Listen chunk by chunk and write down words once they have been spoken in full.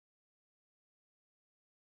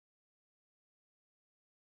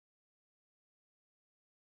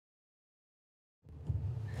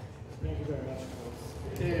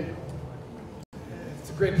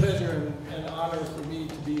a great pleasure and honor for me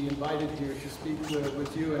to be invited here to speak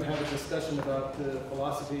with you and have a discussion about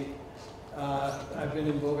philosophy. I've been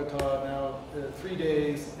in Bogota now 3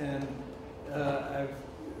 days, and I've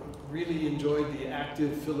really enjoyed the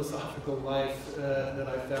active philosophical life that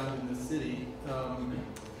I found in the city.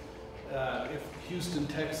 If Houston,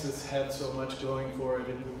 Texas had so much going for it,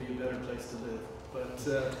 it would be a better place to live.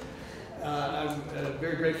 But I'm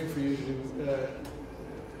very grateful for you to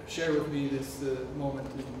share with me this moment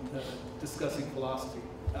in discussing philosophy.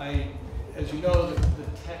 As you know, the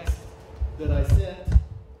text that I sent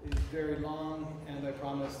is very long, and I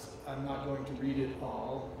promise I'm not going to read it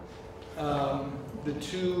all. The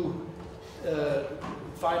two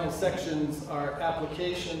final sections are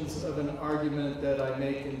applications of an argument that I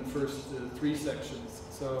make in the first 3 sections.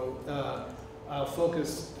 So I'll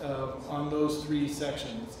focus on those 3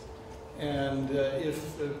 sections. And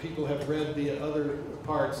if people have read the other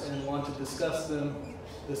parts and want to discuss them,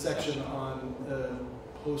 the section on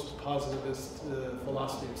post-positivist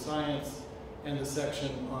philosophy of science and the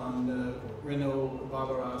section on Renaud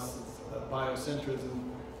Barbaras'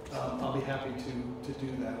 biocentrism, I'll be happy to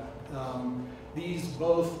do that. These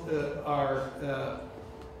both are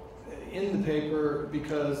in the paper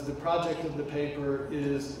because the project of the paper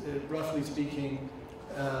is, roughly speaking,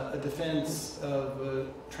 a defense of a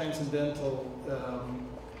transcendental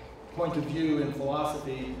point of view in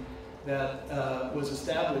philosophy that was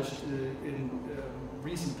established in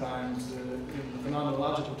recent times in the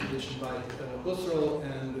phenomenological tradition by Husserl,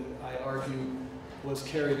 and I argue was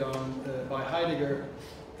carried on by Heidegger.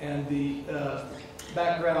 And the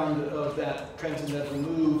background of that transcendental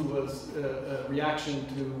move was a reaction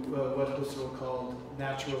to what Husserl called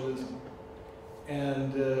naturalism.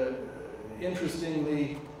 And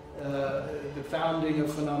interestingly, the founding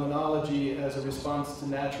of phenomenology as a response to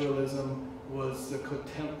naturalism was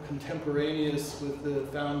contemporaneous with the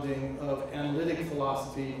founding of analytic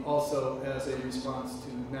philosophy, also as a response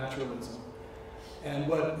to naturalism. And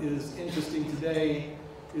what is interesting today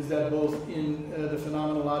is that both in the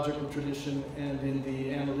phenomenological tradition and in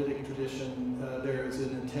the analytic tradition, there is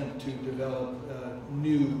an attempt to develop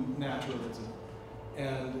new naturalism.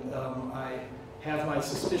 And I have my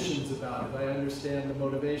suspicions about it. I understand the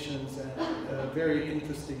motivations, and very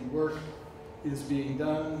interesting work is being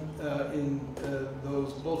done in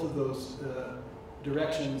both of those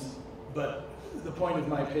directions. But the point of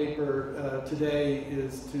my paper today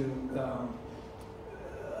is to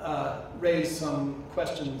raise some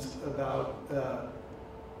questions about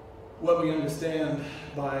what we understand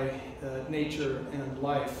by nature and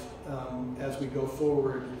life as we go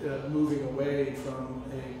forward, moving away from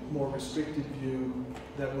a more restricted view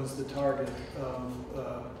that was the target of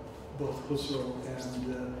both Husserl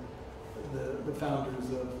and the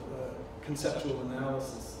founders of conceptual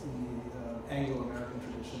analysis in the Anglo-American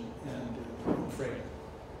tradition and Frege.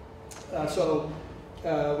 So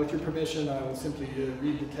with your permission, I will simply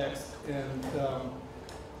read the text, and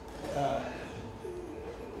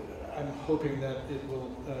I'm hoping that it will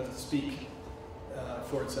speak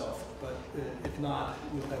for itself, but if not,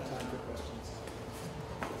 we'll have time for questions.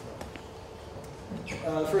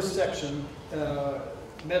 First section,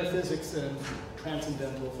 metaphysics and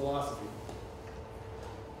transcendental philosophy.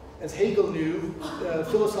 As Hegel knew,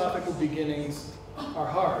 philosophical beginnings are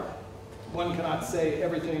hard. One cannot say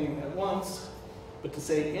everything at once, but to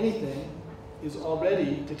say anything is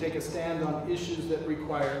already to take a stand on issues that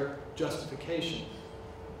require justification,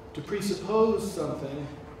 to presuppose something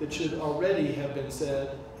that should already have been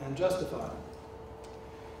said and justified.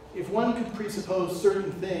 If one could presuppose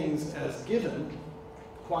certain things as given,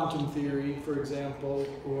 quantum theory, for example,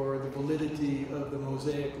 or the validity of the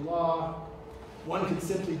Mosaic law, one could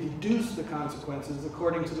simply deduce the consequences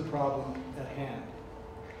according to the problem at hand.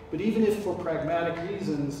 But even if for pragmatic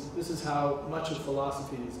reasons, this is how much of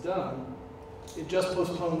philosophy is done, it just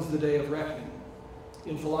postpones the day of reckoning.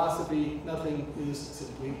 In philosophy, nothing is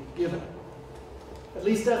simply given. At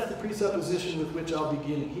least that's the presupposition with which I'll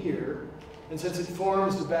begin here, and since it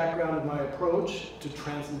forms the background of my approach to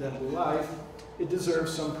transcendental life, it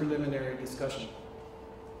deserves some preliminary discussion.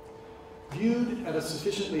 Viewed at a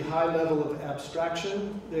sufficiently high level of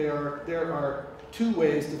abstraction, there are 2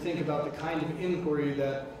 ways to think about the kind of inquiry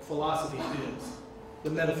that philosophy is: the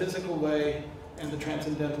metaphysical way and the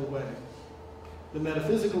transcendental way. The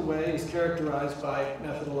metaphysical way is characterized by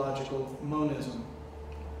methodological monism.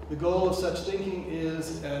 The goal of such thinking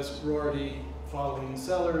is, as Rorty, following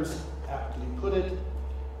Sellers, aptly put it,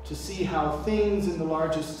 to see how things in the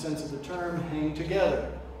largest sense of the term hang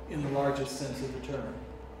together in the largest sense of the term.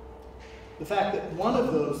 The fact that one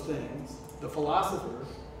of those things, the philosopher,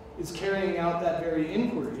 is carrying out that very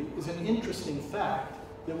inquiry is an interesting fact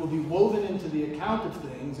that will be woven into the account of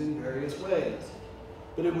things in various ways,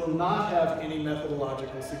 but it will not have any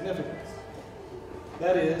methodological significance.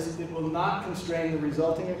 That is, it will not constrain the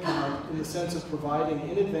resulting account in the sense of providing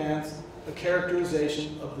in advance a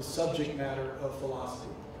characterization of the subject matter of philosophy.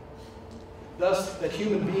 Thus, that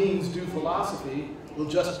human beings do philosophy will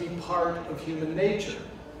just be part of human nature,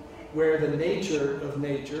 where the nature of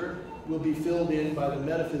nature will be filled in by the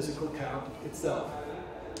metaphysical count itself,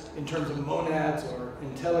 in terms of monads or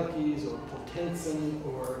entelechies or potensin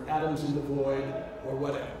or atoms in the void or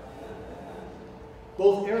whatever.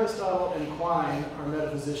 Both Aristotle and Quine are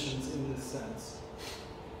metaphysicians in this sense.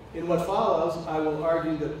 In what follows, I will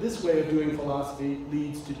argue that this way of doing philosophy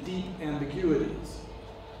leads to deep ambiguities,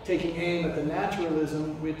 taking aim at the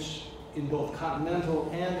naturalism which, in both continental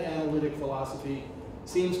and analytic philosophy,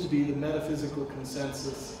 seems to be the metaphysical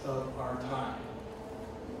consensus of our time.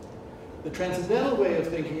 The transcendental way of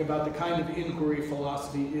thinking about the kind of inquiry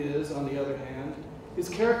philosophy is, on the other hand, is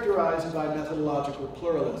characterized by methodological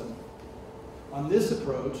pluralism. On this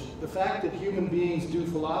approach, the fact that human beings do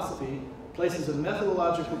philosophy places a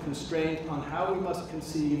methodological constraint on how we must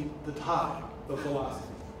conceive the topic of philosophy.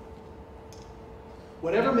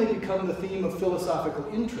 Whatever may become the theme of philosophical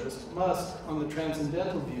interest must, on the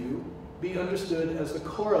transcendental view, be understood as the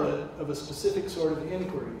correlate of a specific sort of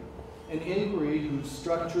inquiry, an inquiry whose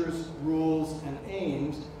structures, rules, and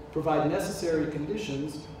aims provide necessary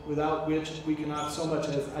conditions without which we cannot so much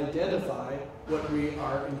as identify what we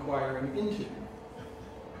are inquiring into.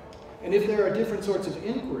 And if there are different sorts of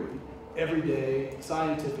inquiry, everyday,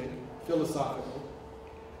 scientific, philosophical,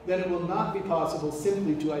 then it will not be possible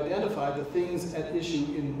simply to identify the things at issue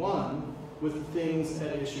in one with the things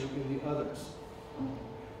at issue in the others.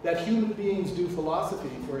 That human beings do philosophy,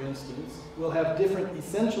 for instance, will have different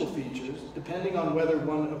essential features depending on whether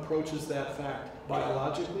one approaches that fact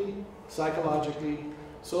biologically, psychologically,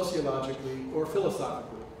 sociologically, or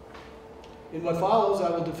philosophically. In what follows, I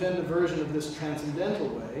will defend a version of this transcendental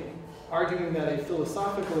way, arguing that a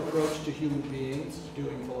philosophical approach to human beings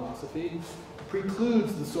doing philosophy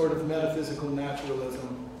precludes the sort of metaphysical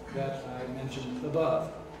naturalism that I mentioned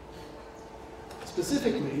above.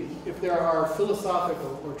 Specifically, if there are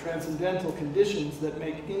philosophical or transcendental conditions that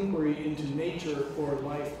make inquiry into nature or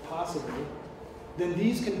life possible, then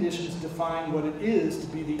these conditions define what it is to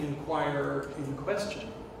be the inquirer in question.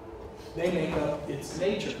 They make up its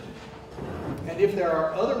nature. And if there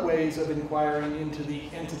are other ways of inquiring into the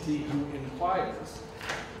entity who inquires,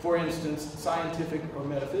 for instance, scientific or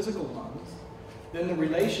metaphysical ones, then the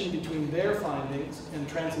relation between their findings and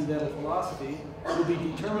transcendental philosophy will be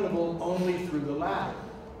determinable only through the latter,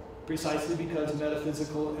 precisely because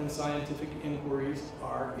metaphysical and scientific inquiries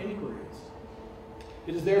are inquiries.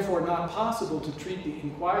 It is therefore not possible to treat the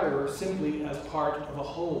inquirer simply as part of a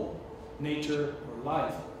whole, nature or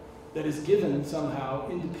life, that is given somehow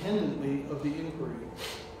independently of the inquiry.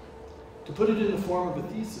 To put it in the form of a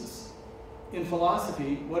thesis, in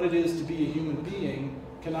philosophy, what it is to be a human being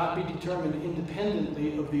cannot be determined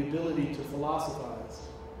independently of the ability to philosophize.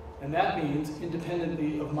 And that means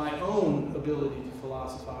independently of my own ability to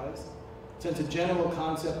philosophize, since a general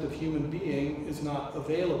concept of human being is not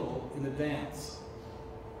available in advance.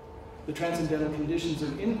 The transcendental conditions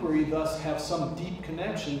of inquiry thus have some deep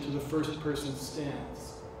connection to the first-person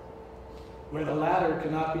stance, where the latter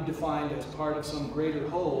cannot be defined as part of some greater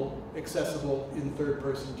whole accessible in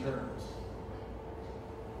third-person terms.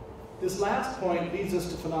 This last point leads us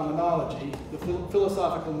to phenomenology, the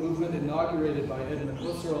philosophical movement inaugurated by Edmund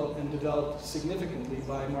Husserl and developed significantly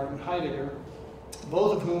by Martin Heidegger,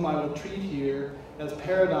 both of whom I will treat here as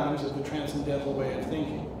paradigms of the transcendental way of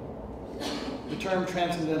thinking. The term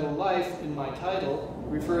transcendental life in my title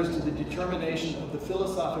refers to the determination of the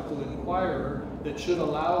philosophical inquirer that should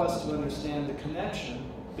allow us to understand the connection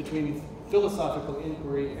between philosophical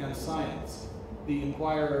inquiry and science, the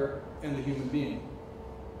inquirer and the human being.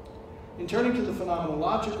 In turning to the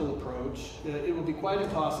phenomenological approach, it will be quite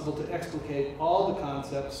impossible to explicate all the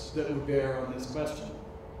concepts that would bear on this question.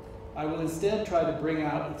 I will instead try to bring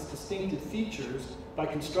out its distinctive features by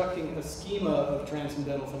constructing a schema of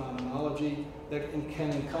transcendental phenomenology that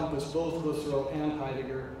can encompass both Husserl and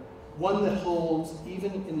Heidegger, one that holds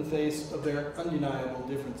even in the face of their undeniable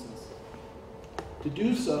differences. To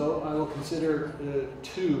do so, I will consider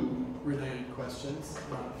two related questions,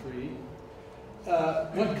 not three.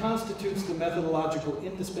 What constitutes the methodological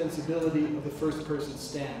indispensability of the first-person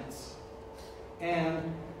stance?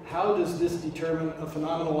 And how does this determine a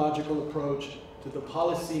phenomenological approach to the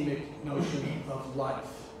polysemic notion of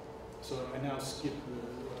life? So I now skip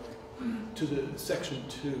to the section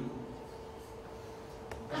 2.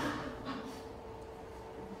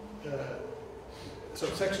 So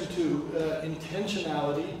section 2,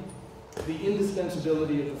 intentionality, the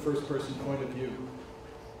indispensability of the first-person point of view.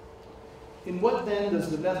 In what then does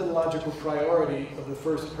the methodological priority of the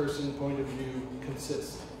first-person point of view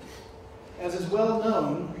consist? As is well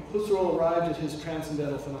known, Husserl arrived at his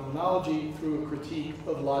transcendental phenomenology through a critique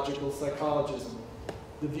of logical psychologism,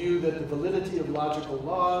 the view that the validity of logical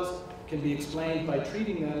laws can be explained by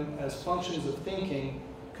treating them as functions of thinking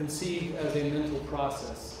conceived as a mental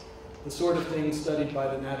process, the sort of thing studied by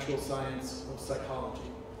the natural science of psychology.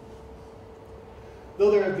 Though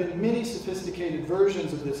there have been many sophisticated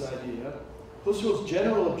versions of this idea, Husserl's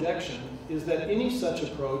general objection is that any such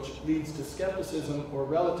approach leads to skepticism or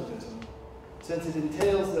relativism, since it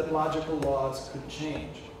entails that logical laws could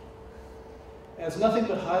change. As nothing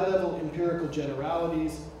but high-level empirical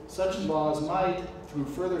generalities, such laws might, through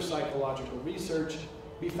further psychological research,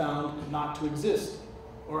 be found not to exist,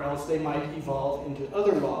 or else they might evolve into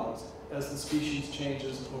other laws as the species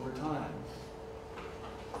changes over time.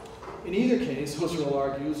 In either case, Husserl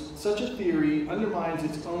argues, such a theory undermines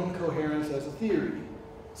its own coherence as a theory,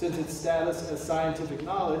 since its status as scientific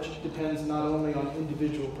knowledge depends not only on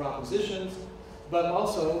individual propositions, but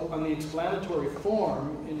also on the explanatory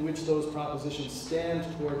form in which those propositions stand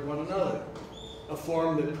toward one another, a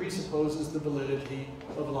form that presupposes the validity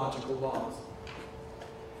of logical laws.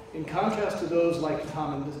 In contrast to those like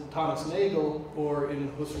Thomas Nagel, or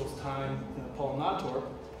in Husserl's time, Paul Natorp,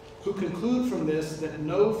 who conclude from this that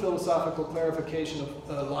no philosophical clarification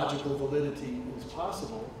of logical validity is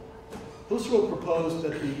possible, Husserl proposed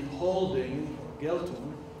that the holding, or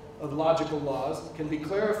Geltung, of logical laws can be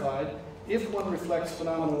clarified if one reflects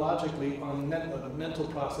phenomenologically on mental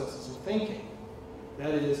processes of thinking.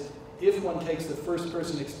 That is, if one takes the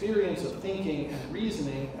first-person experience of thinking and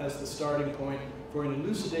reasoning as the starting point for an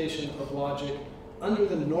elucidation of logic under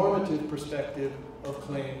the normative perspective of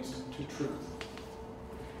claims to truth.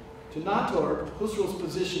 To Natorp, Husserl's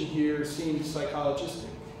position here seemed psychologistic,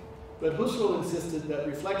 but Husserl insisted that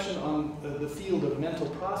reflection on the field of mental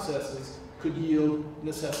processes could yield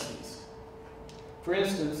necessities. For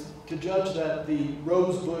instance, to judge that the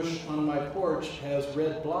rose bush on my porch has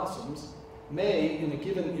red blossoms may, in a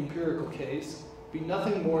given empirical case, be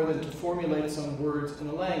nothing more than to formulate some words in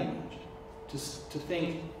a language, to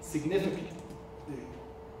think significantly,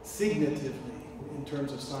 signitively in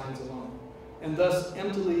terms of signs alone, and thus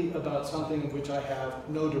emptily about something of which I have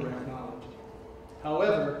no direct knowledge.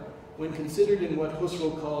 However, when considered in what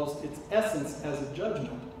Husserl calls its essence as a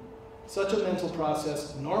judgment, such a mental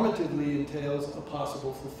process normatively entails a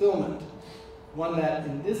possible fulfillment, one that,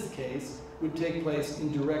 in this case, would take place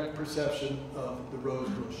in direct perception of the rose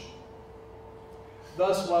bush.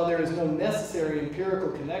 Thus, while there is no necessary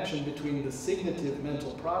empirical connection between the signative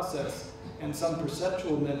mental process and some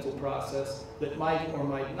perceptual mental process that might or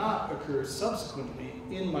might not occur subsequently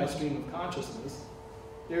in my stream of consciousness,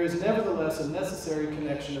 there is nevertheless a necessary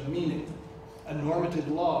connection of meaning, a normative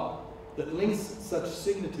law, that links such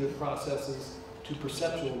signative processes to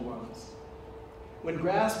perceptual ones. When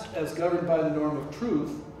grasped as governed by the norm of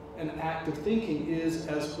truth, an act of thinking is,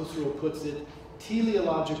 as Husserl puts it,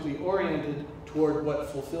 teleologically oriented toward what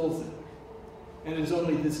fulfills it. And it is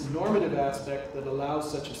only this normative aspect that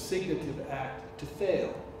allows such a signative act to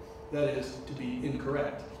fail, that is, to be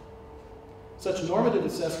incorrect. Such normative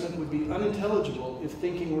assessment would be unintelligible if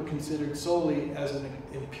thinking were considered solely as an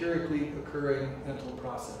empirically occurring mental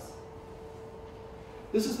process.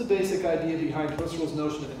 This is the basic idea behind Husserl's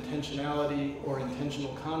notion of intentionality or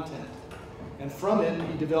intentional content, and from it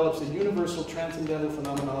he develops a universal transcendental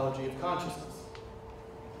phenomenology of consciousness.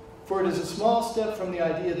 For it is a small step from the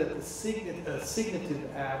idea that the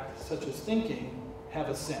signative act, such as thinking, have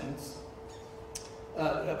a sense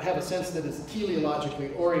that is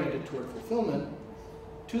teleologically oriented toward fulfillment,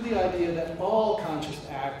 to the idea that all conscious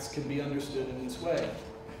acts can be understood in this way.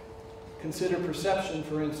 Consider perception,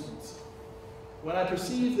 for instance. When I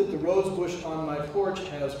perceive that the rose bush on my porch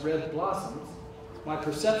has red blossoms, my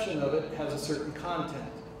perception of it has a certain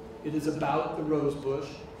content. It is about the rose bush,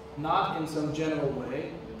 not in some general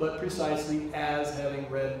way, but precisely as having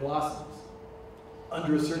red blossoms.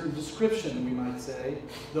 Under a certain description, we might say,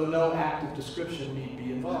 though no act of description need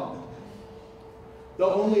be involved.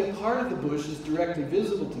 Though only a part of the bush is directly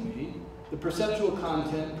visible to me, the perceptual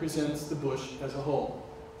content presents the bush as a whole.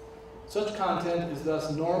 Such content is thus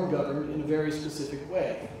norm-governed in a very specific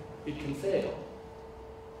way. It can fail.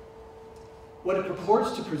 What it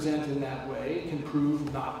purports to present in that way can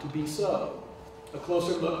prove not to be so. A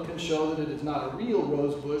closer look can show that it is not a real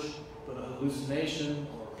rose bush, but a hallucination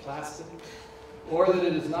or plastic, or that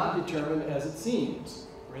it is not determined as it seems.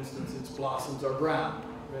 For instance, its blossoms are brown,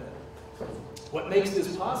 not red. What makes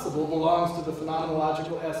this possible belongs to the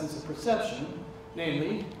phenomenological essence of perception,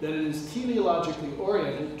 namely, that it is teleologically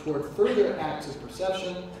oriented toward further acts of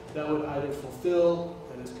perception that would either fulfill,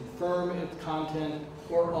 that is, confirm its content,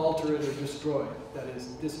 or alter it or destroy it, that is,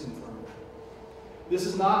 disconfirm it. This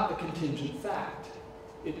is not a contingent fact.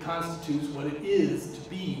 It constitutes what it is to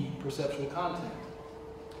be perceptual content.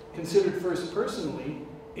 Considered first personally,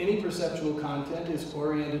 any perceptual content is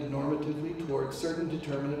oriented normatively toward certain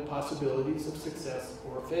determinate possibilities of success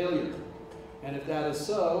or failure. And if that is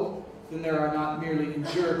so, then there are not merely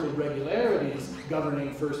empirical regularities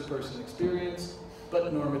governing first-person experience,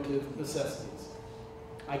 but normative necessities.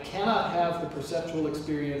 I cannot have the perceptual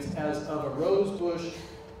experience as of a rose bush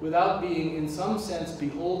without being in some sense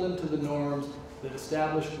beholden to the norms that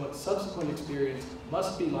establish what subsequent experience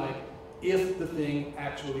must be like if the thing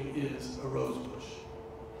actually is a rose bush.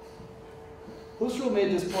 Husserl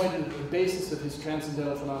made this point at the basis of his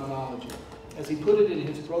transcendental phenomenology. As he put it in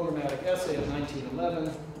his programmatic essay of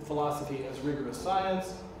 1911, Philosophy as Rigorous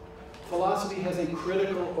Science, philosophy has a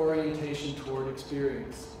critical orientation toward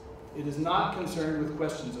experience. It is not concerned with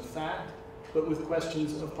questions of fact, but with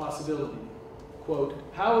questions of possibility. Quote,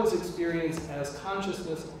 how is experience as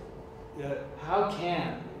consciousness, how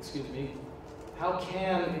can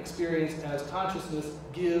experience as consciousness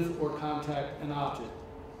give or contact an object?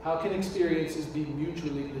 How can experiences be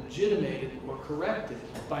mutually legitimated or corrected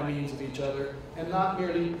by means of each other and not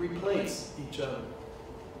merely replace each other?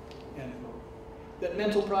 End quote. That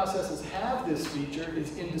mental processes have this feature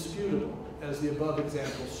is indisputable, as the above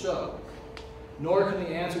examples show. Nor can the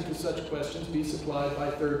answer to such questions be supplied by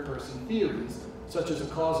third-person theories, such as a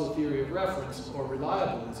causal theory of reference or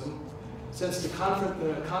reliabilism, since the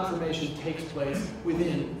confirmation takes place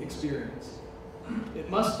within experience. It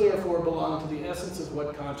must therefore belong to the essence of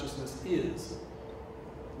what consciousness is.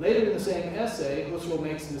 Later in the same essay, Husserl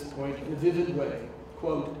makes this point in a vivid way.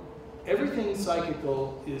 Quote, everything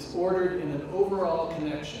psychical is ordered in an overall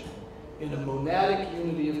connection, in a monadic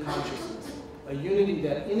unity of consciousness, a unity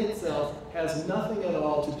that in itself has nothing at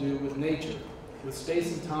all to do with nature, with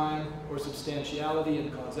space and time, or substantiality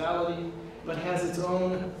and causality, but has its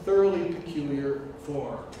own thoroughly peculiar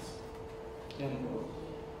forms. End quote.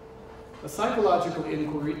 A psychological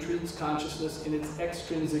inquiry treats consciousness in its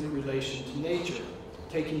extrinsic relation to nature,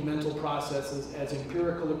 taking mental processes as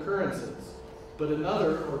empirical occurrences. But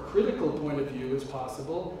another, or critical point of view is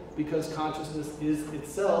possible because consciousness is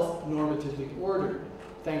itself normatively ordered,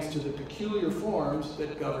 thanks to the peculiar forms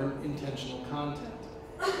that govern intentional content.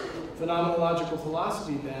 Phenomenological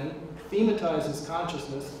philosophy, then, thematizes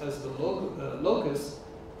consciousness as the locus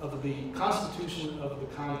of the constitution of the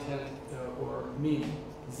content or meaning,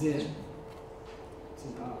 Sinn.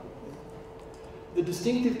 The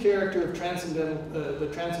distinctive character of the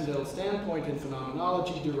transcendental standpoint in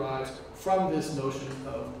phenomenology derives from this notion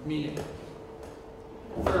of meaning.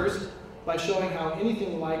 First, by showing how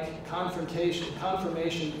anything like confirmation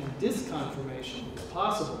and disconfirmation is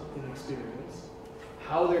possible in experience,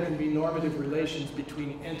 how there can be normative relations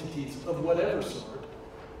between entities of whatever sort,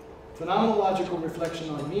 phenomenological reflection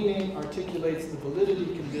on meaning articulates the validity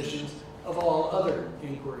conditions of all other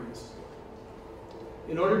inquiries.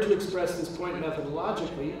 In order to express this point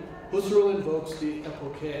methodologically, Husserl invokes the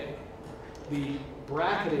epoché, the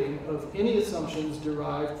bracketing of any assumptions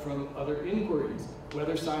derived from other inquiries,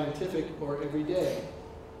 whether scientific or everyday,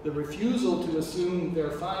 the refusal to assume their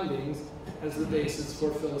findings as the basis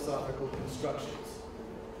for philosophical constructions.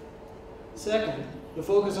 Second, the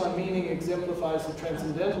focus on meaning exemplifies the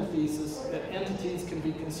transcendental thesis that entities can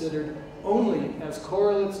be considered only as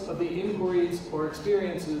correlates of the inquiries or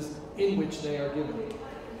experiences in which they are given.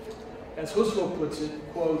 As Husserl puts it,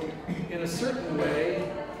 quote, in a certain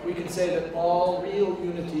way, we can say that all real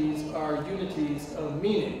unities are unities of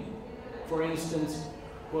meaning. For instance,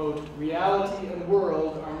 quote, reality and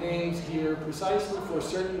world are names here precisely for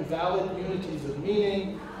certain valid unities of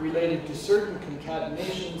meaning related to certain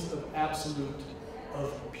concatenations of absolute,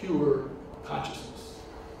 of pure consciousness.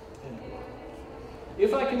 End quote.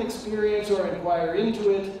 If I can experience or inquire into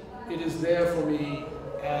it, it is there for me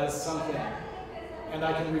as something. And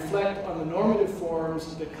I can reflect on the normative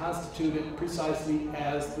forms that constitute it precisely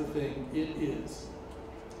as the thing it is.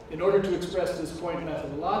 In order to express this point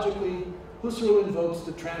methodologically, Husserl invokes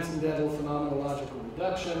the transcendental phenomenological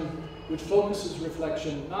reduction, which focuses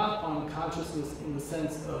reflection not on consciousness in the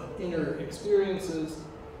sense of inner experiences,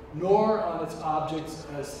 nor on its objects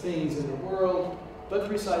as things in the world, but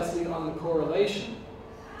precisely on the correlation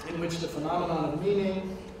in which the phenomenon of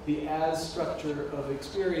meaning, the as structure of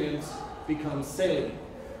experience, becomes salient.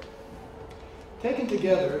 Taken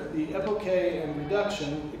together, the epoché and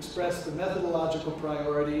reduction express the methodological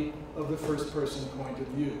priority of the first-person point of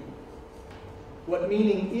view. What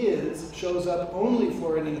meaning is shows up only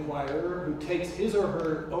for an inquirer who takes his or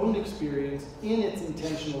her own experience in its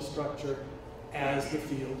intentional structure as the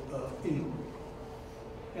field of inquiry.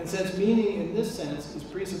 And since meaning in this sense is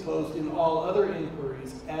presupposed in all other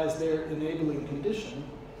inquiries as their enabling condition,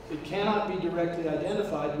 it cannot be directly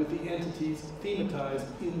identified with the entities thematized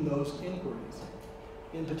in those inquiries.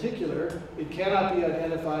 In particular, it cannot be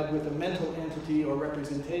identified with a mental entity or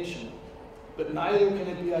representation, but neither can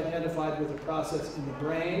it be identified with a process in the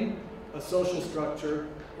brain, a social structure,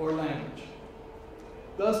 or language.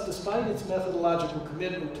 Thus, despite its methodological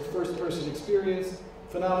commitment to first-person experience,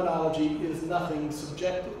 phenomenology is nothing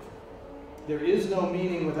subjective. There is no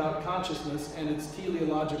meaning without consciousness and its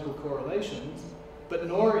teleological correlations, but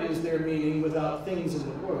nor is there meaning without things in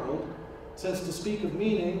the world, since to speak of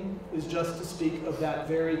meaning is just to speak of that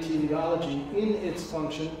very teleology in its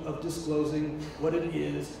function of disclosing what it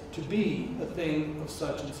is to be a thing of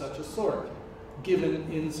such and such a sort, given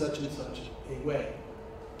in such and such a way.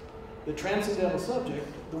 The transcendental subject,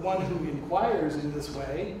 the one who inquires in this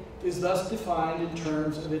way, is thus defined in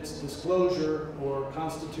terms of its disclosure or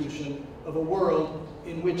constitution of a world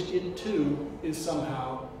in which it too is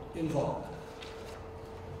somehow involved.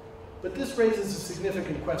 But this raises a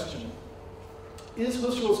significant question. Is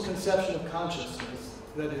Husserl's conception of consciousness,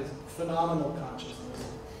 that is, phenomenal consciousness,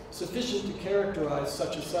 sufficient to characterize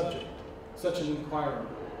such a subject, such an inquirer?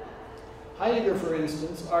 Heidegger, for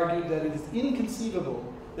instance, argued that it is inconceivable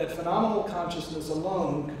that phenomenal consciousness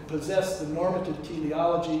alone could possess the normative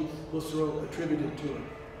teleology Husserl attributed to it.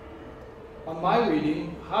 On my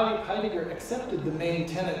reading, Heidegger accepted the main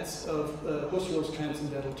tenets of Husserl's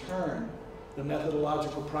transcendental turn, the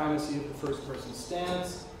methodological primacy of the first-person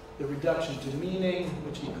stance, the reduction to meaning,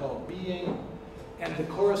 which he called being, and the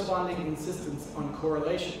corresponding insistence on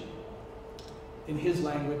correlation. In his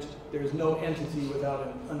language, there is no entity without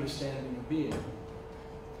an understanding of being.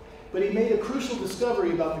 But he made a crucial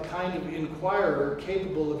discovery about the kind of inquirer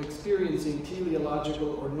capable of experiencing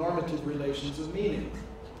teleological or normative relations of meaning.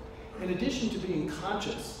 In addition to being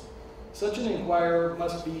conscious, such an inquirer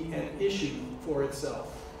must be an issue for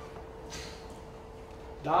itself.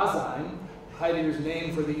 Dasein, Heidegger's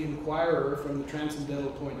name for the inquirer from the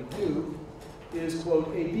transcendental point of view, is, quote,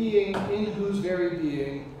 a being in whose very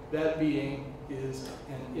being that being is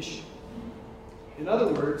an issue. In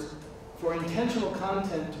other words, for intentional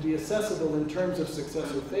content to be accessible in terms of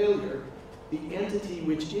success or failure, the entity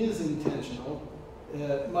which is intentional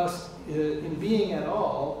must, in being at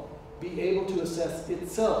all, be able to assess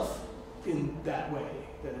itself in that way,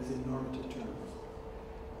 that is, in normative terms.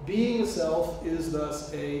 Being a self is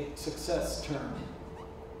thus a success term.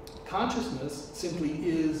 Consciousness simply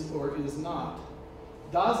is or is not.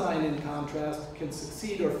 Dasein, in contrast, can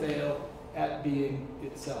succeed or fail at being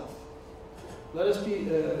itself. Let us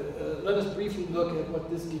briefly look at what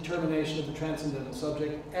this determination of the transcendental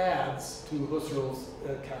subject adds to Husserl's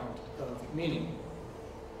account of meaning.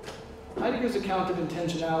 Heidegger's account of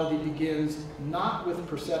intentionality begins not with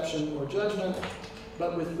perception or judgment,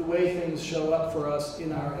 but with the way things show up for us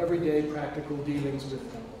in our everyday practical dealings with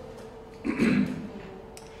them.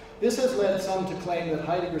 This has led some to claim that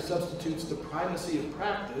Heidegger substitutes the primacy of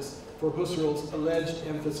practice for Husserl's alleged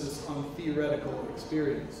emphasis on theoretical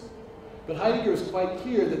experience. But Heidegger is quite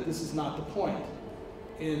clear that this is not the point.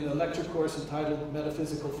 In a lecture course entitled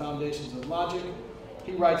Metaphysical Foundations of Logic,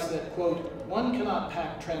 he writes that, quote, one cannot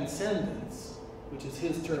pack transcendence, which is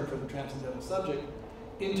his term for the transcendental subject,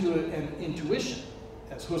 into an intuition,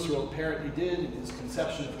 as Husserl apparently did in his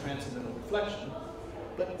conception of transcendental reflection,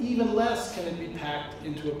 but even less can it be packed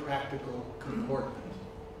into a practical comportment.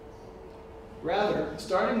 Rather,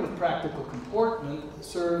 starting with practical comportment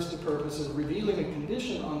serves the purpose of revealing a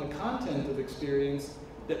condition on the content of experience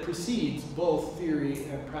that precedes both theory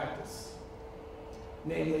and practice,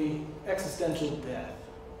 namely existential death,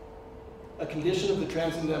 a condition of the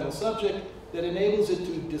transcendental subject that enables it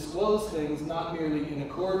to disclose things not merely in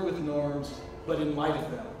accord with norms, but in light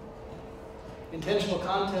of them. Intentional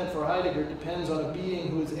content for Heidegger depends on a being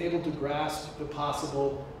who is able to grasp the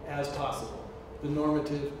possible as possible, the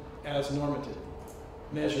normative as normative,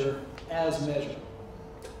 measure as measure.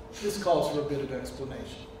 This calls for a bit of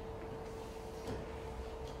explanation.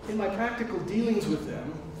 In my practical dealings with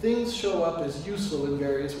them, things show up as useful in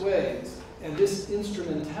various ways, and this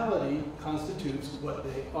instrumentality constitutes what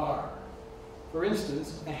they are. For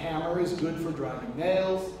instance, a hammer is good for driving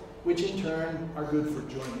nails, which in turn are good for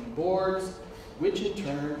joining boards, which in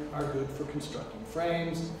turn are good for constructing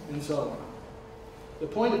frames, and so on. The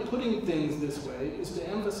point of putting things this way is to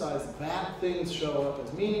emphasize that things show up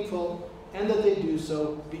as meaningful and that they do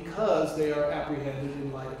so because they are apprehended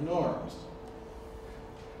in light of norms.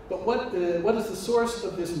 But what is the source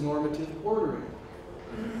of this normative ordering?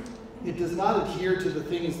 It does not adhere to the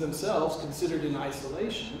things themselves considered in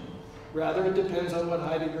isolation. Rather, it depends on what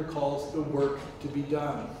Heidegger calls the work to be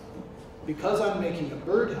done. Because I'm making a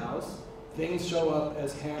birdhouse, things show up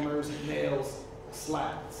as hammers, nails,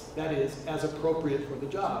 slats. That is, as appropriate for the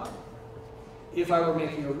job. If I were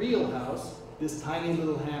making a real house, this tiny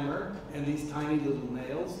little hammer and these tiny little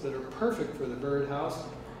nails that are perfect for the birdhouse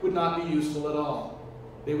would not be useful at all.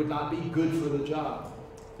 They would not be good for the job.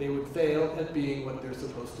 They would fail at being what they're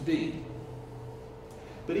supposed to be.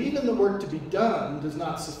 But even the work to be done does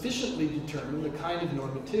not sufficiently determine the kind of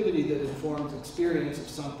normativity that informs experience of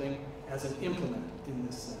something as an implement in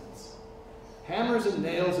this sense. Hammers and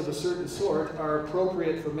nails of a certain sort are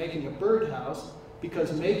appropriate for making a birdhouse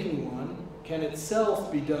because making one can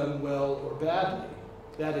itself be done well or badly.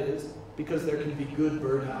 That is, because there can be good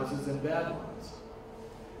birdhouses and bad ones.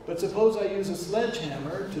 But suppose I use a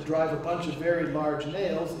sledgehammer to drive a bunch of very large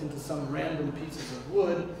nails into some random pieces of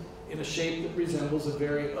wood in a shape that resembles a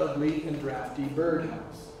very ugly and drafty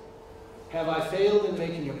birdhouse. Have I failed in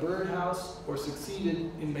making a birdhouse or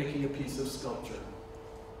succeeded in making a piece of sculpture?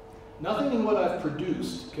 Nothing in what I've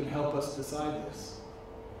produced can help us decide this.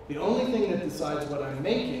 The only thing that decides what I'm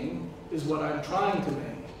making is what I'm trying to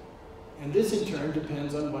make. And this in turn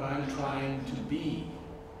depends on what I'm trying to be.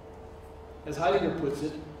 As Heidegger puts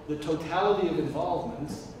it, the totality of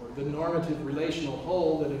involvements, or the normative relational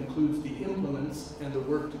whole that includes the implements and the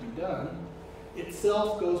work to be done,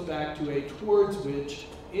 itself goes back to a towards which,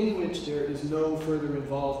 in which there is no further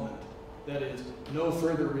involvement. That is, no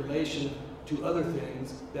further relation to other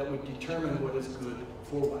things that would determine what is good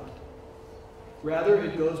for what. Rather,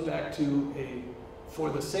 it goes back to a for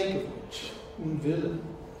the sake of which, Willen,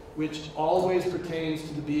 which always pertains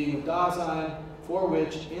to the being of Dasein, for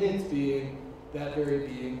which, in its being, that very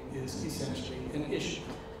being is essentially an issue.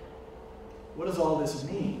 What does all this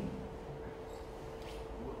mean?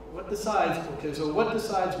 What decides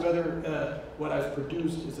whether what I've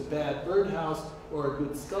produced is a bad birdhouse or a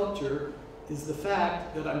good sculpture is the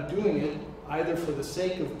fact that I'm doing it either for the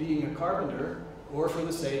sake of being a carpenter or for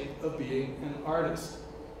the sake of being an artist.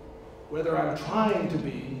 Whether I'm trying to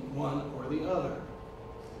be one or the other.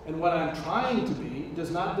 And what I'm trying to be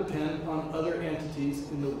does not depend on other entities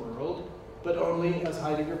in the world, but only, as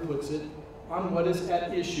Heidegger puts it, on what is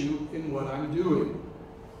at issue in what I'm doing.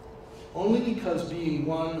 Only because being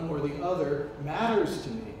one or the other matters to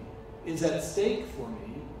me, is at stake for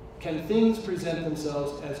me, can things present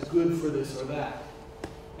themselves as good for this or that.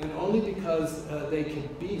 And only because they can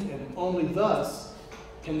be, and only thus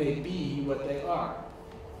can they be what they are.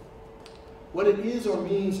 What it is or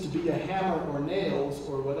means to be a hammer or nails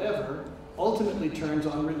or whatever ultimately turns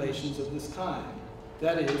on relations of this kind.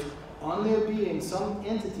 That is, on there being some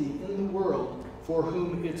entity in the world for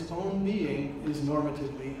whom its own being is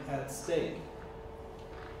normatively at stake.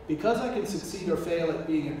 Because I can succeed or fail at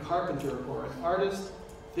being a carpenter or an artist,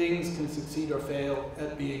 things can succeed or fail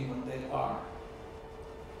at being what they are.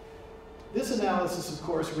 This analysis, of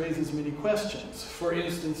course, raises many questions, for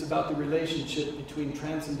instance, about the relationship between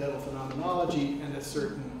transcendental phenomenology and a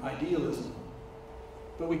certain idealism.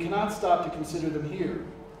 But we cannot stop to consider them here.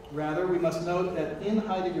 Rather, we must note that in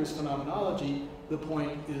Heidegger's phenomenology, the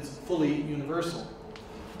point is fully universal.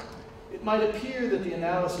 It might appear that the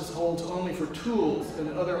analysis holds only for tools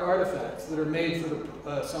and other artifacts that are made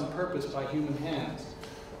for some purpose by human hands.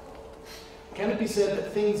 Can it be said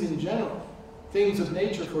that things in general, things of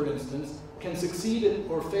nature, for instance, can succeed at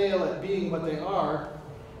or fail at being what they are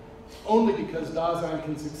only because Dasein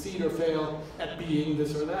can succeed or fail at being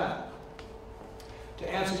this or that? To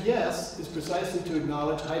answer yes is precisely to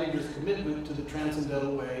acknowledge Heidegger's commitment to the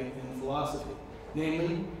transcendental way in philosophy,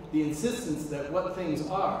 namely the insistence that what things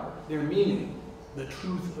are, their meaning, the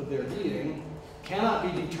truth of their being, cannot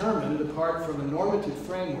be determined apart from a normative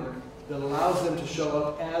framework that allows them to show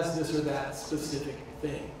up as this or that specific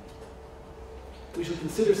thing. We shall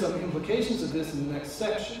consider some implications of this in the next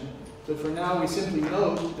section, but for now we simply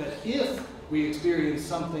note that if we experience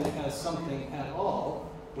something as something at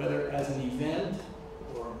all, whether as an event,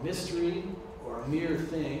 or a mystery, or a mere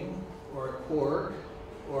thing, or a quark,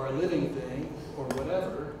 or a living thing, or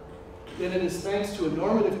whatever, then it is thanks to a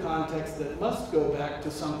normative context that must go back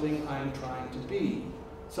to something I am trying to be,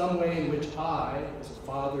 some way in which I, as a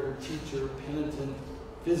father, teacher, penitent,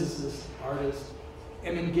 physicist, artist,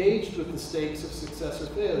 am engaged with the stakes of success or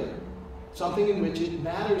failure, something in which it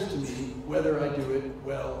matters to me whether I do it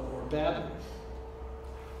well or badly.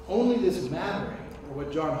 Only this mattering, or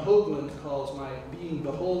what John Hoagland calls my being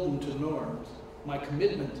beholden to norms, my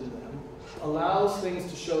commitment to them, allows things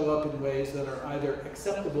to show up in ways that are either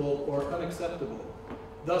acceptable or unacceptable,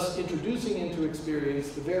 thus introducing into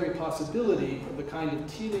experience the very possibility of the kind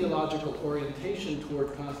of teleological orientation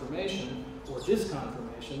toward confirmation or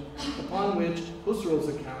disconfirmation upon which Husserl's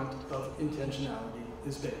account of intentionality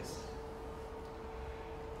is based.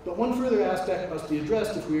 But one further aspect must be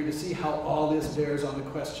addressed if we are to see how all this bears on the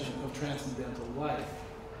question of transcendental life.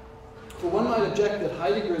 For one might object that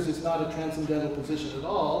Heidegger's is not a transcendental position at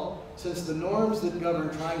all, since the norms that govern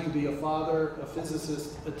trying to be a father, a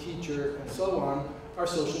physicist, a teacher, and so on are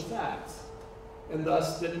social facts, and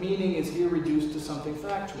thus that meaning is here reduced to something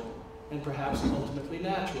factual, and perhaps ultimately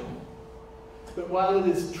natural. But while it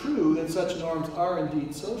is true that such norms are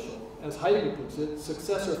indeed social, as Heidegger puts it,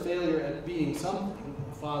 success or failure at being something,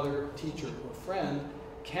 a father, teacher, or friend,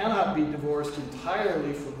 cannot be divorced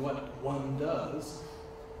entirely from what one does,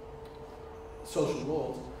 social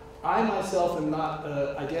roles. I myself am not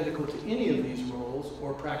identical to any of these roles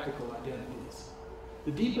or practical identities.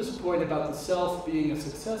 The deepest point about the self being a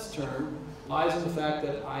success term lies in the fact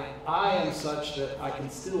that I am such that I can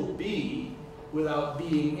still be without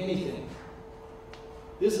being anything.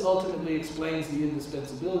 This ultimately explains the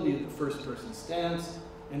indispensability of the first-person stance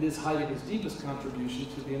and is Heidegger's deepest contribution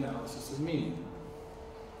to the analysis of meaning.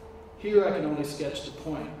 Here I can only sketch the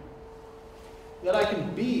point. That I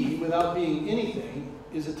can be without being anything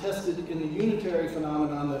is attested in the unitary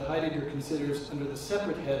phenomenon that Heidegger considers under the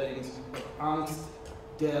separate headings of Angst,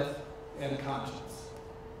 death, and conscience.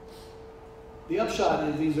 The upshot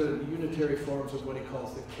is these are unitary forms of what he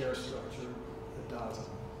calls the care structure, the Dasein.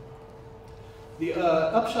 The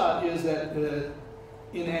upshot is that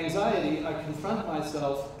in anxiety, I confront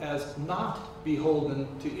myself as not beholden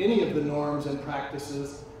to any of the norms and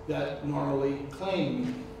practices that normally claim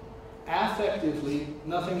me. Affectively,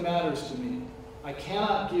 nothing matters to me. I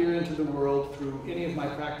cannot gear into the world through any of my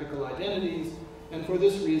practical identities, and for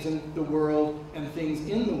this reason, the world and things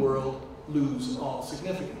in the world lose all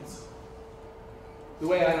significance. The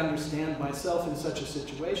way I understand myself in such a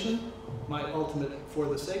situation, my ultimate for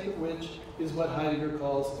the sake of which, is what Heidegger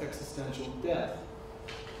calls existential death.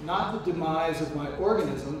 Not the demise of my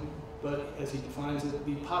organism, but, as he defines it,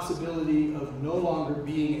 the possibility of no longer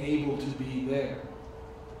being able to be there.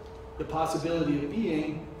 The possibility of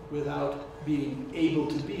being without being able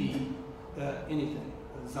to be anything,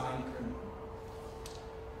 a Sein können.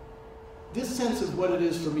 This sense of what it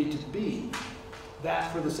is for me to be,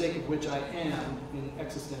 that for the sake of which I am in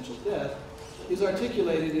existential death, is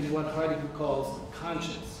articulated in what Heidegger calls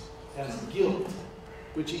conscience, as guilt,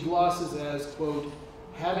 which he glosses as, quote,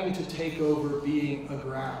 having to take over being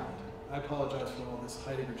aground. I apologize for all this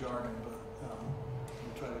Heidegger jargon, but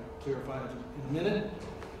I'll try to clarify it in a minute.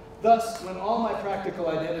 Thus, when all my practical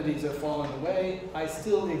identities have fallen away, I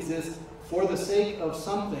still exist for the sake of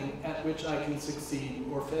something at which I can succeed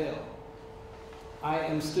or fail. I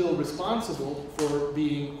am still responsible for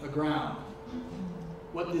being aground.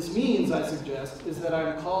 What this means, I suggest, is that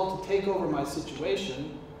I am called to take over my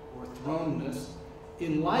situation, or thrownness,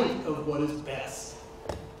 in light of what is best.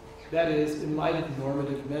 That is, in light of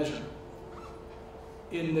normative measure.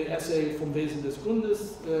 In the essay Vom Wesen des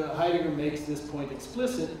Bundes, Heidegger makes this point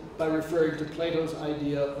explicit by referring to Plato's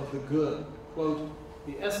idea of the good. Quote,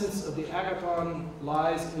 the essence of the agathon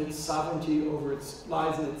lies in its sovereignty over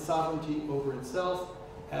itself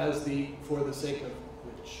as the for the sake of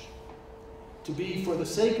which. To be for the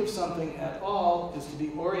sake of something at all is to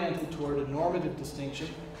be oriented toward a normative distinction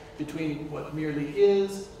between what merely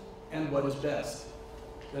is and what is best.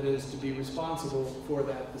 That is, to be responsible for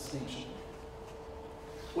that distinction.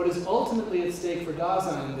 What is ultimately at stake for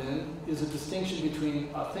Dasein, then, is a distinction between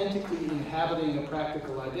authentically inhabiting a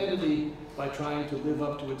practical identity by trying to live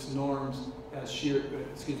up to its norms as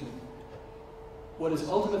What is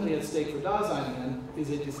ultimately at stake for Dasein, then, is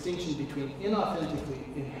a distinction between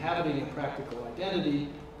inauthentically inhabiting a practical identity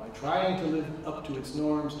by trying to live up to its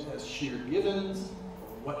norms as sheer givens,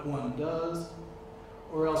 or what one does,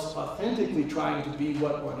 or else authentically trying to be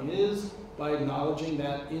what one is by acknowledging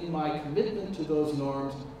that in my commitment to those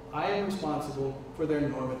norms, I am responsible for their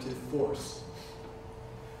normative force.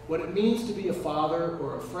 What it means to be a father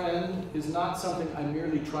or a friend is not something I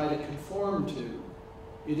merely try to conform to.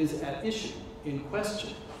 It is at issue, in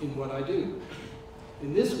question, in what I do.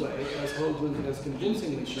 In this way, as Hoagland has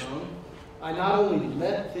convincingly shown, I not only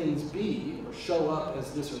let things be or show up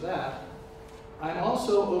as this or that, I'm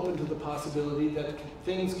also open to the possibility that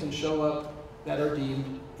things can show up that are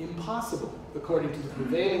deemed impossible, according to the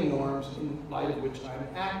prevailing norms in light of which I'm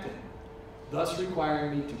acting. thus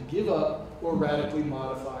requiring me to give up or radically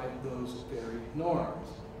modify those very norms.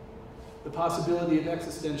 The possibility of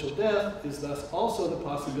existential death is thus also the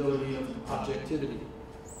possibility of objectivity.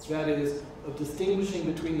 That is, of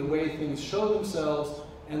distinguishing between the way things show themselves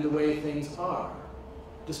and the way things are,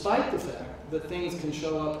 despite the fact that things can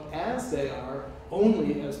show up as they are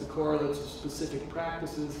only as the correlates of specific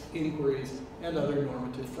practices, inquiries, and other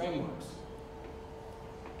normative frameworks.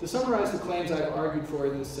 To summarize the claims I've argued for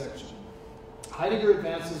in this section, Heidegger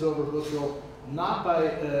advances over Husserl not by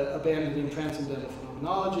abandoning transcendental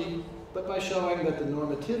phenomenology, but by showing that the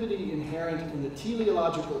normativity inherent in the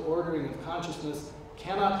teleological ordering of consciousness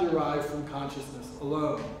cannot derive from consciousness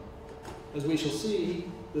alone. As we shall see,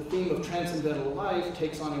 the theme of transcendental life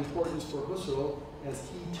takes on importance for Husserl as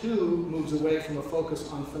he too moves away from a focus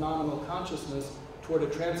on phenomenal consciousness toward a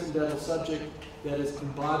transcendental subject that is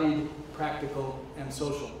embodied, practical, and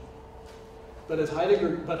social. But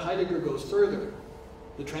Heidegger goes further.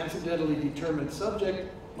 The transcendentally determined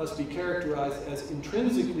subject must be characterized as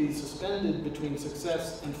intrinsically suspended between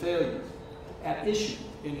success and failure, at issue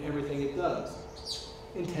in everything it does.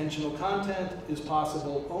 Intentional content is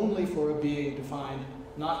possible only for a being defined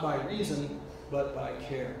not by reason, but by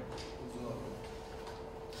care.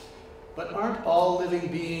 But aren't all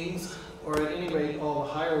living beings, or at any rate all the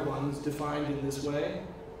higher ones, defined in this way?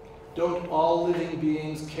 Don't all living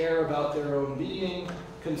beings care about their own being,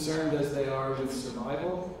 concerned as they are with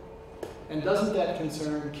survival? And doesn't that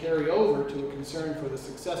concern carry over to a concern for the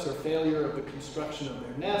success or failure of the construction of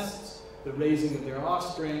their nests, the raising of their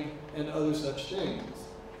offspring, and other such things?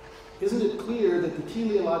 Isn't it clear that the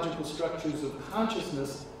teleological structures of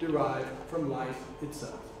consciousness derive from life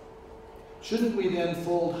itself? Shouldn't we then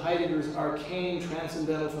fold Heidegger's arcane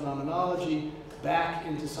transcendental phenomenology back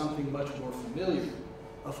into something much more familiar,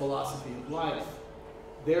 a philosophy of life,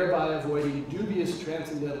 thereby avoiding dubious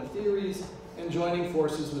transcendental theories and joining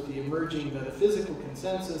forces with the emerging metaphysical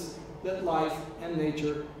consensus that life and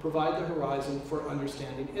nature provide the horizon for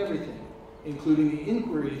understanding everything, including the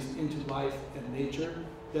inquiries into life and nature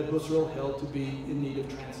that Husserl held to be in need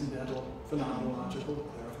of transcendental phenomenological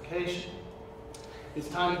clarification. It's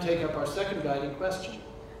time to take up our second guiding question.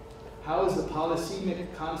 How is the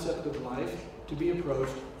polysemic concept of life to be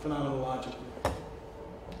approached phenomenologically?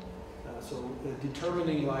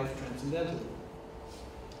 Determining life transcendentally.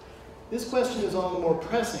 This question is all the more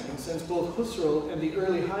pressing since both Husserl and the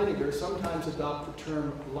early Heidegger sometimes adopt the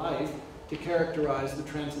term life to characterize the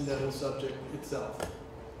transcendental subject itself.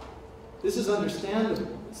 This is understandable,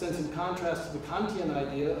 since in contrast to the Kantian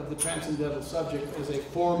idea of the transcendental subject as a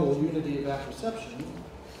formal unity of apperception,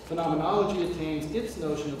 phenomenology attains its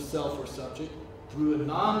notion of self or subject through a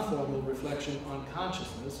non-formal reflection on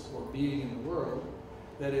consciousness, or being in the world,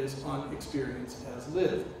 that is, on experience as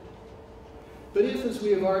lived. But if, as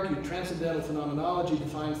we have argued, transcendental phenomenology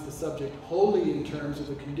defines the subject wholly in terms of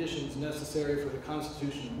the conditions necessary for the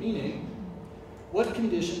constitution of meaning, what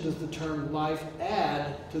condition does the term life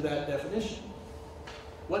add to that definition?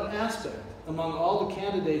 What aspect, among all the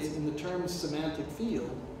candidates in the term's semantic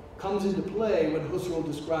field, comes into play when Husserl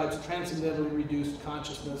describes transcendentally reduced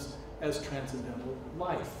consciousness as transcendental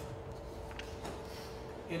life?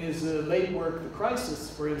 In his late work, The Crisis,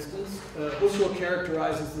 for instance, Husserl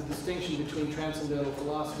characterizes the distinction between transcendental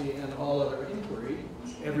philosophy and all other inquiry,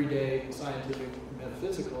 everyday, scientific,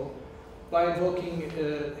 metaphysical, by invoking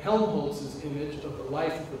Helmholtz's image of the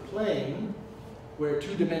life of the plane, where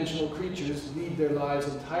two-dimensional creatures lead their lives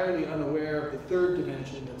entirely unaware of the third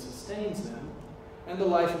dimension that sustains them, and the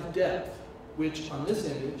life of depth, which, on this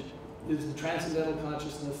image, is the transcendental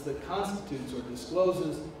consciousness that constitutes or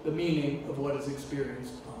discloses the meaning of what is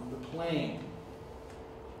experienced on the plane.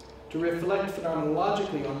 To reflect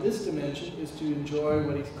phenomenologically on this dimension is to enjoy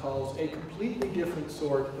what he calls a completely different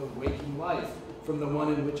sort of waking life from the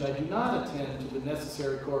one in which I do not attend to the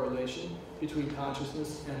necessary correlation between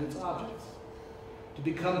consciousness and its objects. To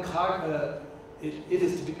become it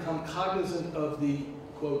is to become cognizant of the,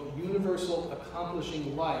 quote, universal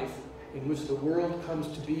accomplishing life in which the world comes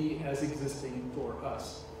to be as existing for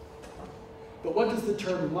us. But what does the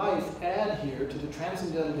term life add here to the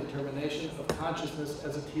transcendental determination of consciousness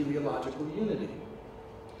as a teleological unity?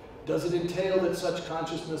 Does it entail that such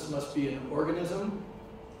consciousness must be an organism,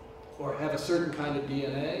 or have a certain kind of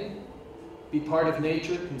DNA, be part of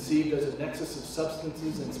nature conceived as a nexus of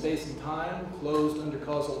substances in space and time, closed under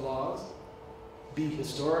causal laws, be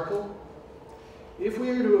historical? If we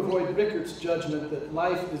are to avoid Rickert's judgment that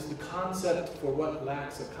life is the concept for what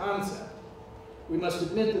lacks a concept, we must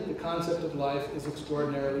admit that the concept of life is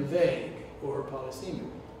extraordinarily vague, or polysemic.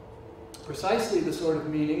 Precisely the sort of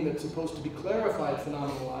meaning that's supposed to be clarified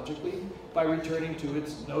phenomenologically by returning to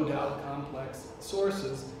its no doubt complex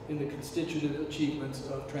sources in the constitutive achievements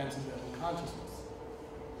of transcendental consciousness.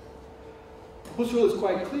 Husserl is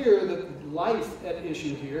quite clear that life at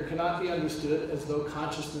issue here cannot be understood as though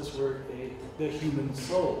consciousness were the human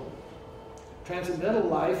soul. Transcendental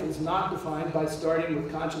life is not defined by starting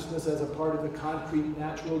with consciousness as a part of the concrete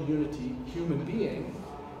natural unity, human being,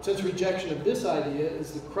 since rejection of this idea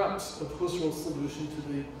is the crux of Husserl's solution to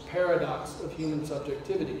the paradox of human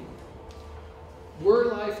subjectivity. Were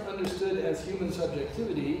life understood as human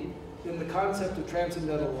subjectivity, then the concept of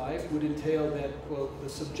transcendental life would entail that, quote, the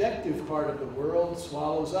subjective part of the world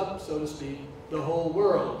swallows up, so to speak, the whole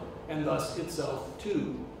world, and thus itself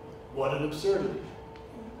too. What an absurdity.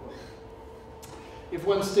 If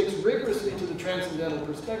one sticks rigorously to the transcendental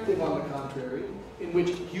perspective, on the contrary, in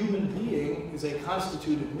which human being is a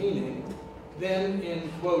constituted meaning, then in,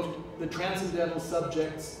 quote, the transcendental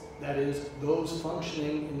subjects, that is, those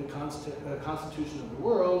functioning in the constitution of the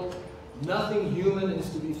world, nothing human is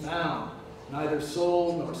to be found, neither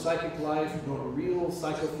soul, nor psychic life, nor real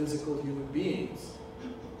psychophysical human beings.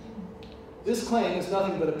 This claim is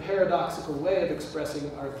nothing but a paradoxical way of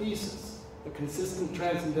expressing our thesis. A consistent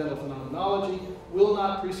transcendental phenomenology will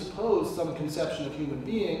not presuppose some conception of human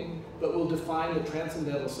being, but will define the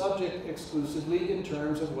transcendental subject exclusively in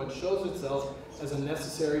terms of what shows itself as a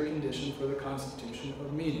necessary condition for the constitution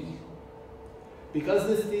of meaning. Because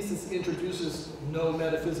this thesis introduces no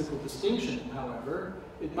metaphysical distinction, however,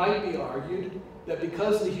 it might be argued that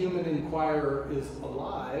because the human inquirer is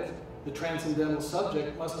alive, the transcendental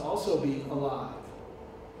subject must also be alive.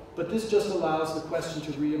 But this just allows the question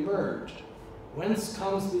to re-emerge. Whence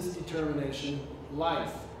comes this determination,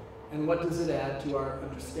 life, and what does it add to our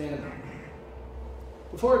understanding?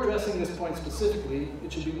 Before addressing this point specifically,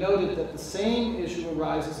 it should be noted that the same issue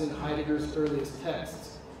arises in Heidegger's earliest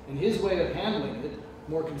texts, and his way of handling it,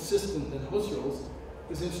 more consistent than Husserl's,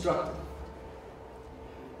 is instructive.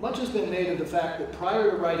 Much has been made of the fact that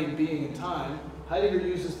prior to writing Being and Time, Heidegger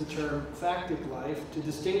uses the term factic life to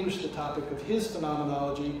distinguish the topic of his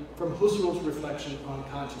phenomenology from Husserl's reflection on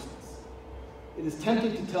consciousness. It is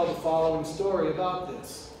tempting to tell the following story about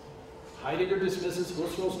this. Heidegger dismisses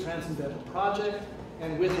Husserl's transcendental project,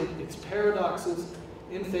 and with it its paradoxes,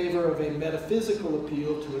 in favor of a metaphysical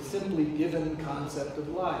appeal to a simply given concept of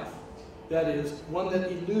life, that is, one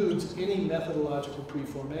that eludes any methodological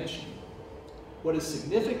preformation. What is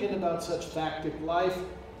significant about such factic life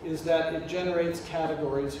is that it generates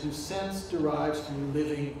categories whose sense derives from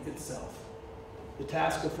living itself. The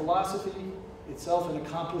task of philosophy, itself an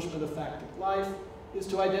accomplishment of factic life, is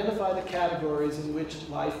to identify the categories in which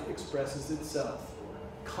life expresses itself,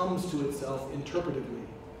 comes to itself interpretively.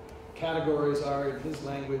 Categories are, in his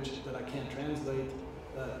language that I can't translate,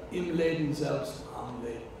 im Leben selbst, am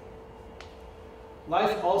Leben.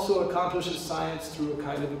 Life also accomplishes science through a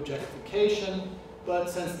kind of objectification, but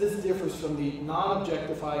since this differs from the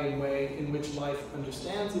non-objectifying way in which life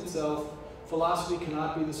understands itself, philosophy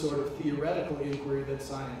cannot be the sort of theoretical inquiry that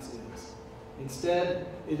science is. Instead,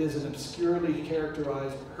 it is an obscurely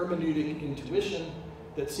characterized hermeneutic intuition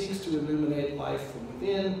that seeks to illuminate life from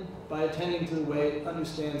within by attending to the way it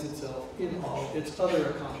understands itself in all its other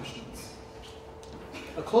accomplishments.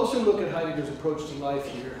 A closer look at Heidegger's approach to life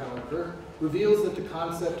here, however, reveals that the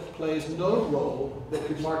concept plays no role that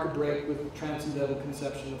could mark a break with the transcendental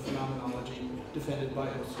conception of phenomenology defended by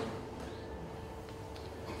Husserl.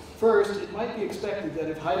 First, it might be expected that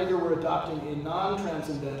if Heidegger were adopting a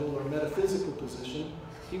non-transcendental or metaphysical position,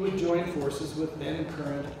 he would join forces with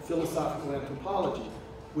then-current philosophical anthropology,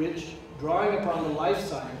 which, drawing upon the life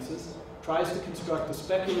sciences, tries to construct a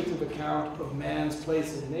speculative account of man's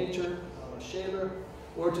place in nature, a la Scheler,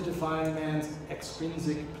 or to define man's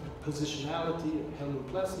extrinsic positionality, Helmut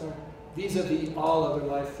Plessner, vis-a-vis all other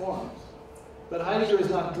life forms. But Heidegger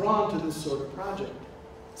is not drawn to this sort of project,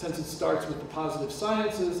 since it starts with the positive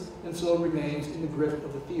sciences and so remains in the grip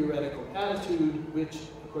of a theoretical attitude which,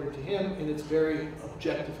 according to him, in its very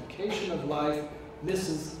objectification of life,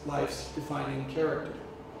 misses life's defining character.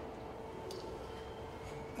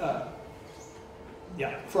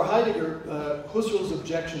 For Heidegger, Husserl's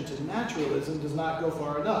objection to naturalism does not go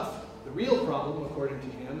far enough. The real problem, according to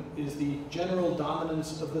him, is the general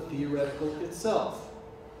dominance of the theoretical itself.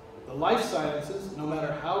 The life sciences, no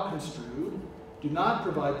matter how construed, do not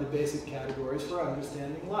provide the basic categories for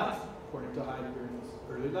understanding life, according to Heidegger in his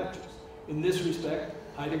early lectures. In this respect,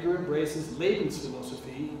 Heidegger embraces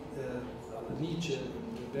Lebensphilosophie, Nietzsche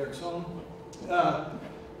and Bergson, in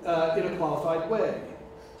a qualified way.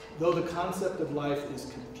 Though the concept of life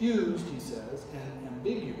is confused, he says, and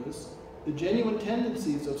ambiguous, the genuine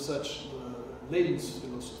tendencies of such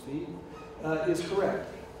Lebensphilosophie is correct.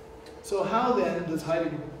 So how then does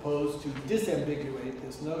Heidegger propose to disambiguate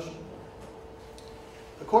this notion?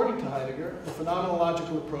 According to Heidegger, the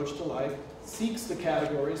phenomenological approach to life seeks the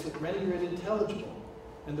categories that render it intelligible,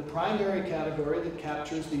 and the primary category that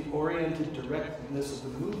captures the oriented directness of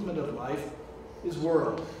the movement of life is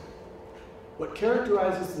world. What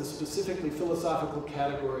characterizes the specifically philosophical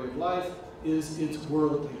category of life is its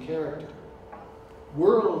worldly character.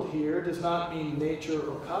 World here does not mean nature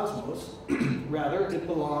or cosmos, rather it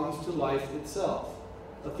belongs to life itself,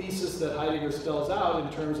 a thesis that Heidegger spells out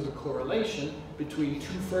in terms of a correlation between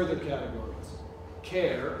two further categories,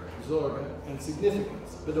 care, Sorge, and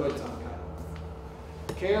significance, Bedeutsamkeit.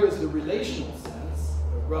 Care is the relational sense,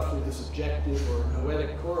 roughly the subjective or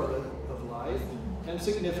noetic correlate of life, and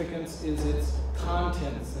significance is its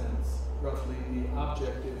content sense, roughly the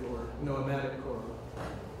objective or noematic correlate.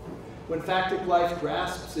 When factic life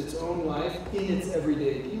grasps its own life in its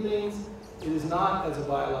everyday dealings, it is not as a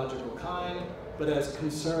biological kind, but as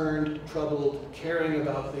concerned, troubled, caring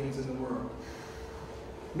about things in the world.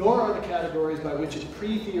 Nor are the categories by which it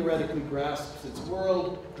pre-theoretically grasps its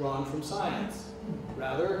world drawn from science.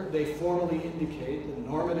 Rather, they formally indicate the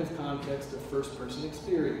normative context of first-person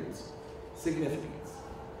experience, significance.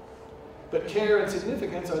 But care and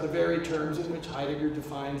significance are the very terms in which Heidegger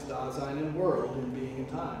defines Dasein and world in being and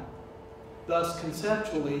time. Thus,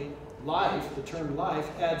 conceptually, life, the term life,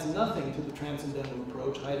 adds nothing to the transcendental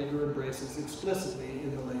approach Heidegger embraces explicitly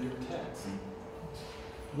in the later text.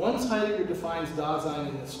 Once Heidegger defines Dasein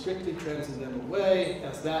in a strictly transcendental way,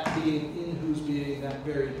 as that being in whose being that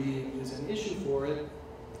very being is an issue for it,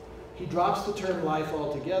 he drops the term life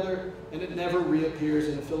altogether, and it never reappears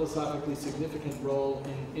in a philosophically significant role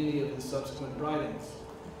in any of his subsequent writings.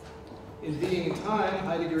 In Being and Time,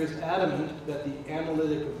 Heidegger is adamant that the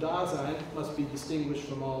analytic of Dasein must be distinguished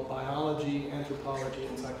from all biology, anthropology,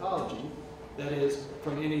 and psychology, that is,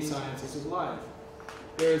 from any sciences of life.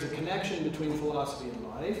 There is a connection between philosophy and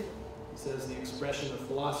life. He says the expression of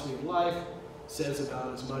philosophy of life says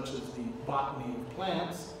about as much as the botany of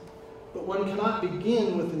plants, but one cannot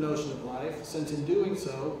begin with the notion of life, since in doing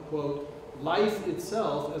so, quote, life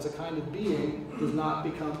itself as a kind of being does not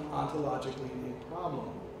become ontologically a problem.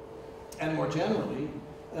 And more generally,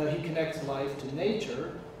 he connects life to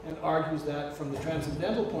nature and argues that from the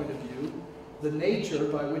transcendental point of view, the nature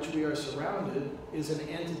by which we are surrounded is an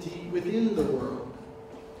entity within the world,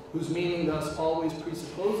 whose meaning thus always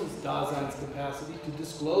presupposes Dasein's capacity to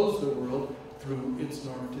disclose the world through its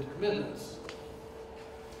normative commitments.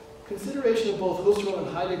 Consideration of both Husserl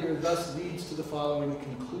and Heidegger thus leads to the following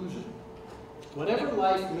conclusion. Whatever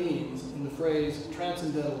life means in the phrase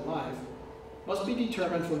transcendental life must be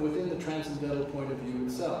determined from within the transcendental point of view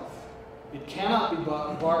itself. It cannot be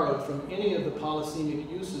borrowed from any of the polysemic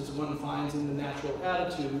uses one finds in the natural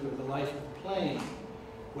attitude or the life of the plane,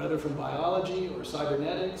 whether from biology or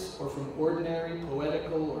cybernetics or from ordinary,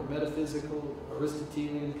 poetical, or metaphysical,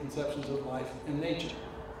 Aristotelian conceptions of life and nature.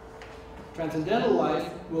 Transcendental life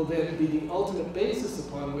will then be the ultimate basis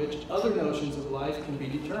upon which other notions of life can be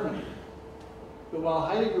determined. But while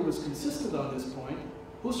Heidegger was consistent on this point,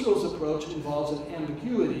 Husserl's approach involves an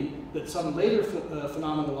ambiguity that some later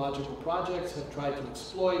phenomenological projects have tried to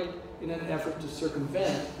exploit in an effort to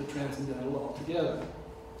circumvent the transcendental altogether.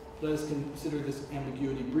 Let us consider this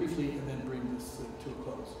ambiguity briefly and then bring this to a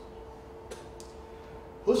close.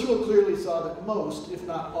 Husserl clearly saw that most, if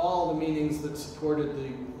not all, the meanings that supported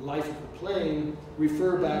the life of the plane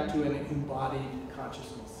refer back to an embodied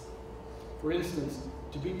consciousness. For instance,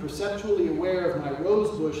 to be perceptually aware of my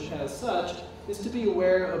rose bush as such is to be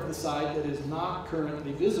aware of the side that is not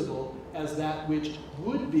currently visible as that which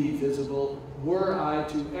would be visible were I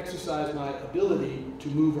to exercise my ability to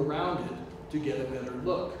move around it to get a better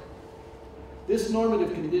look. This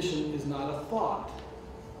normative condition is not a thought.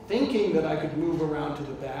 Thinking that I could move around to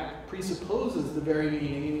the back presupposes the very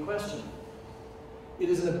meaning in question. It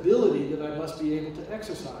is an ability that I must be able to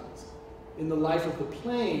exercise. In the life of the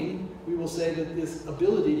plane, we will say that this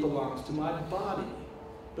ability belongs to my body.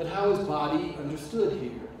 But how is body understood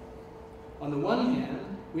here? On the one hand,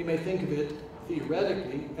 we may think of it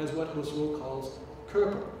theoretically as what Husserl calls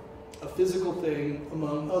Körper, a physical thing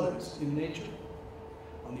among others in nature.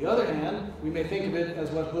 On the other hand, we may think of it as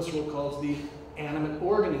what Husserl calls the animate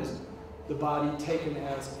organism, the body taken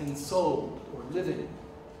as ensouled or living.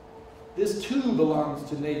 This too belongs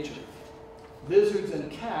to nature. Lizards and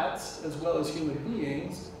cats, as well as human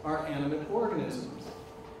beings, are animate organisms.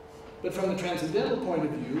 But from the transcendental point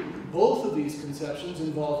of view, both of these conceptions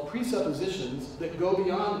involve presuppositions that go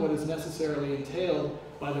beyond what is necessarily entailed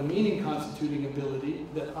by the meaning constituting ability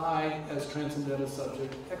that I, as transcendental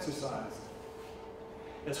subject, exercise.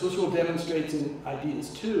 As Husserl demonstrates in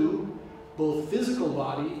Ideas 2, both physical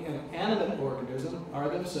body and animate organism are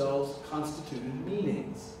themselves constituted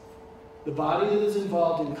meanings. The body that is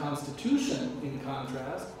involved in constitution, in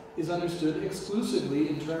contrast, is understood exclusively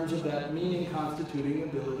in terms of that meaning constituting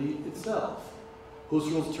ability itself.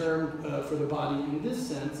 Husserl's term for the body in this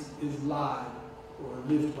sense is Leib, or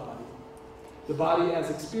lived body. The body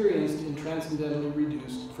as experienced in transcendentally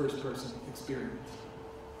reduced first-person experience.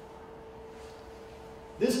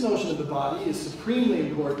 This notion of the body is supremely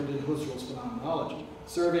important in Husserl's phenomenology,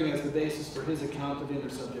 serving as the basis for his account of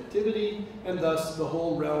intersubjectivity and thus the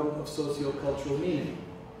whole realm of socio-cultural meaning.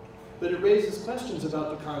 But it raises questions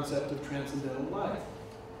about the concept of transcendental life.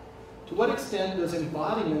 To what extent does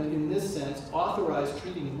embodiment in this sense authorize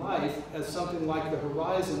treating life as something like the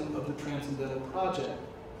horizon of the transcendental project,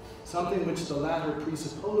 something which the latter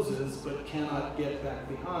presupposes but cannot get back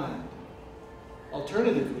behind?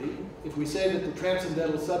 Alternatively, if we say that the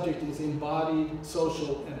transcendental subject is embodied,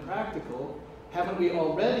 social, and practical, haven't we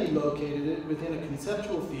already located it within a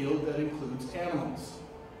conceptual field that includes animals?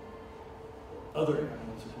 Other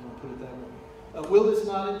animals, if you want to put it that way. Will this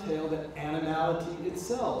not entail that animality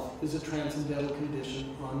itself is a transcendental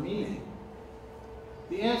condition on meaning?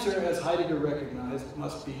 The answer, as Heidegger recognized,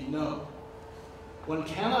 must be no. One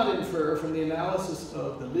cannot infer from the analysis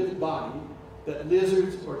of the lived body that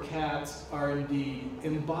lizards or cats are indeed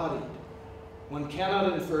embodied. One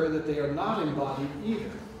cannot infer that they are not embodied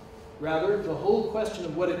either. Rather, the whole question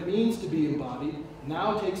of what it means to be embodied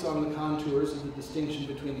now takes on the contours of the distinction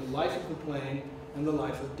between the life of the plane and the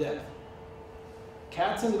life of death.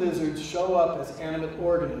 Cats and lizards show up as animate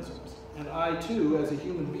organisms, and I too, as a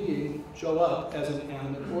human being, show up as an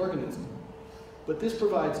animate organism. But this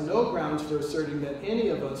provides no grounds for asserting that any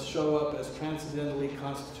of us show up as transcendentally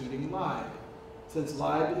constituting Leib, since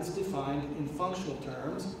Leib is defined in functional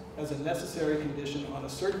terms as a necessary condition on a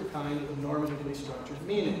certain kind of normatively structured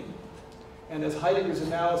meaning. And as Heidegger's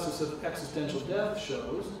analysis of existential death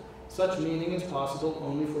shows, such meaning is possible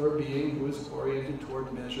only for a being who is oriented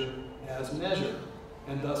toward measure as measure,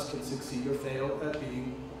 and thus can succeed or fail at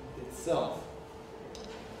being itself,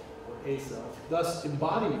 or a self. Thus,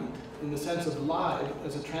 embodiment, in the sense of Leib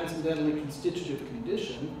as a transcendentally constitutive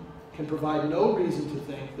condition, can provide no reason to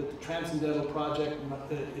think that the transcendental project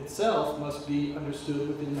itself must be understood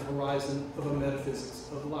within the horizon of a metaphysics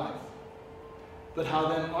of life. But how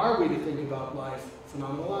then are we to think about life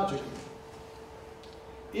phenomenologically?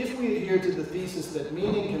 If we adhere to the thesis that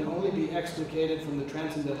meaning can only be extricated from the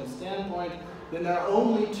transcendental standpoint, then there are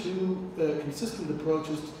only two consistent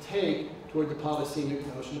approaches to take toward the polysemic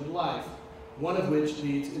notion of life, one of which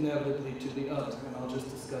leads inevitably to the other, and I'll just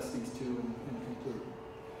discuss these two and conclude.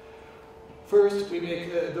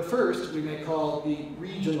 The first we may call the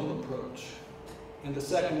regional approach, and the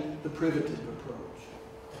second the privative approach.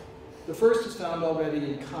 The first is found already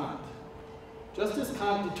in Kant. Just as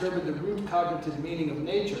Kant determined the root cognitive meaning of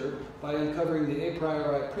nature by uncovering the a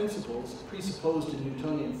priori principles presupposed in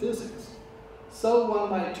Newtonian physics, so one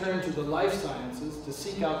might turn to the life sciences to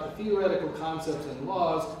seek out the theoretical concepts and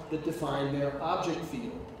laws that define their object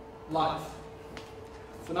field, life.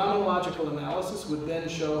 Phenomenological analysis would then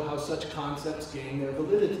show how such concepts gain their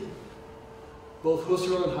validity. Both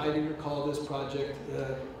Husserl and Heidegger call this project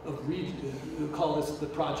the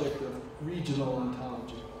project of regional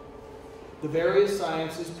ontology. The various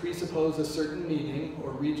sciences presuppose a certain meaning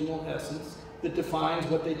or regional essence that defines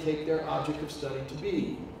what they take their object of study to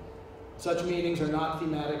be. Such meanings are not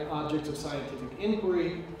thematic objects of scientific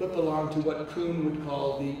inquiry, but belong to what Kuhn would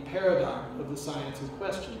call the paradigm of the science in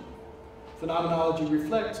question. Phenomenology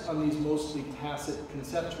reflects on these mostly tacit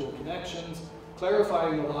conceptual connections,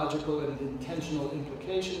 clarifying the logical and intentional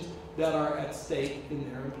implications that are at stake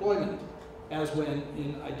in their employment, as when,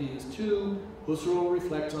 in Ideas 2, Husserl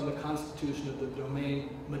reflects on the constitution of the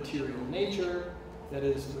domain material nature, that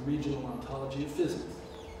is, the regional ontology of physics.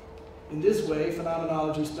 In this way,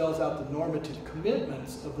 phenomenology spells out the normative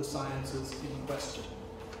commitments of the sciences in question.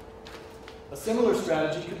 A similar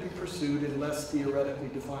strategy could be pursued in less theoretically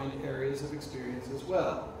defined areas of experience as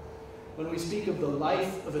well. When we speak of the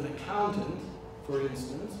life of an accountant, for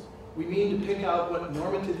instance, we mean to pick out what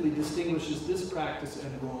normatively distinguishes this practice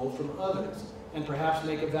and role from others, and perhaps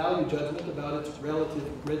make a value judgment about its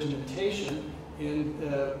relative regimentation in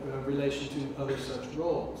relation to other such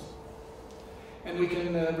roles. And we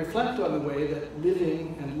can reflect on the way that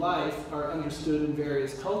living and life are understood in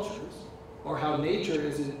various cultures, or how nature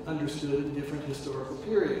is understood in different historical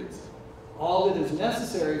periods. All that is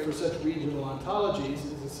necessary for such regional ontologies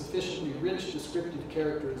is a sufficiently rich descriptive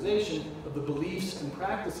characterization of the beliefs and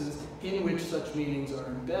practices in which such meanings are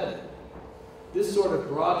embedded. This sort of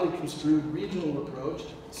broadly construed regional approach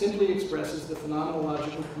simply expresses the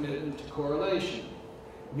phenomenological commitment to correlation.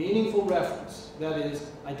 Meaningful reference, that is,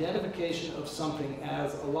 identification of something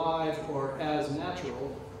as alive or as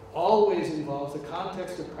natural, always involves a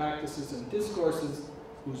context of practices and discourses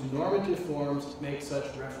whose normative forms make such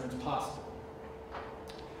reference possible.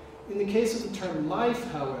 In the case of the term life,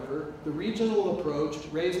 however, the regional approach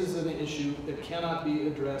raises an issue that cannot be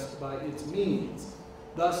addressed by its meanings,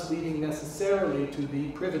 thus leading necessarily to the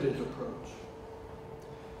privative approach.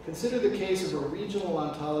 Consider the case of a regional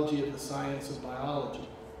ontology of the science of biology.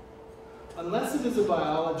 Unless it is a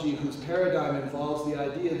biology whose paradigm involves the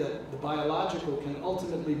idea that the biological can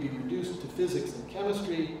ultimately be reduced to physics and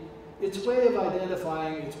chemistry, its way of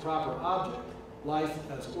identifying its proper object, life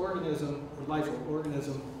as organism, or life or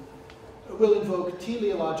organism, will invoke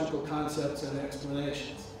teleological concepts and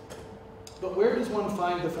explanations. But where does one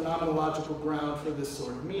find the phenomenological ground for this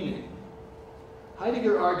sort of meaning?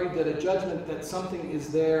 Heidegger argued that a judgment that something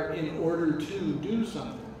is there in order to do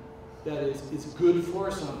something, that is good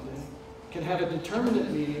for something, can have a determinate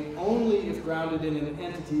meaning only if grounded in an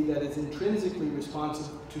entity that is intrinsically responsive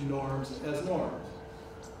to norms as norms.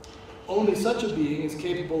 Only such a being is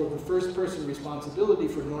capable of the first-person responsibility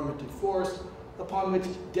for normative force, upon which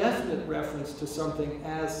definite reference to something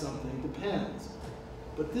as something depends.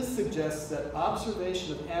 But this suggests that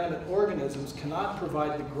observation of animate organisms cannot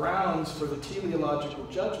provide the grounds for the teleological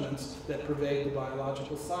judgments that pervade the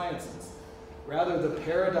biological sciences. Rather, the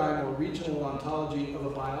paradigm or regional ontology of a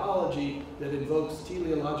biology that invokes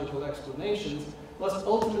teleological explanations must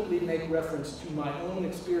ultimately make reference to my own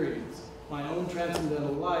experience, my own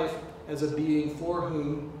transcendental life as a being for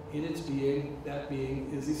whom, in its being, that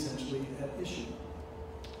being is essentially at issue.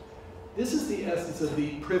 This is the essence of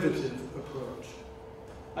the privative approach.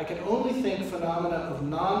 I can only think phenomena of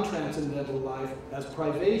non-transcendental life as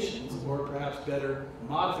privations, or perhaps better,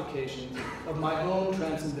 modifications, of my own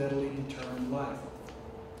transcendentally determined life.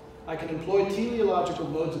 I can employ teleological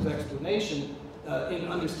modes of explanation in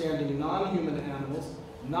understanding non-human animals,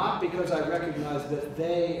 not because I recognize that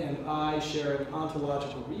they and I share an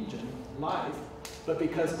ontological region, life, but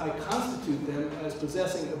because I constitute them as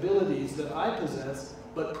possessing abilities that I possess,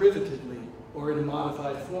 but privatively, or in a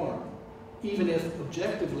modified form. Even if,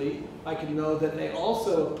 objectively, I can know that they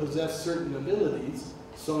also possess certain abilities,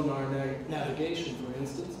 sonar navigation, for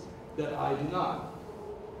instance, that I do not.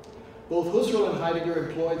 Both Husserl and Heidegger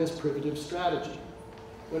employ this privative strategy.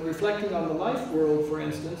 When reflecting on the life world, for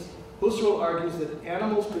instance, Husserl argues that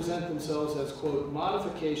animals present themselves as, quote,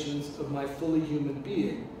 modifications of my fully human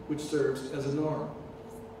being, which serves as a norm.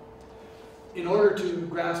 In order to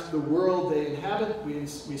grasp the world they inhabit, we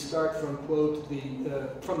start from, quote,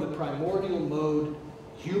 from the primordial mode,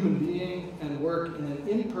 human being, and work in an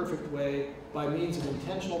imperfect way by means of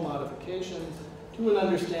intentional modifications to an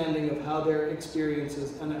understanding of how their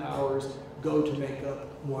experiences and ours go to make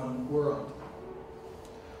up one world.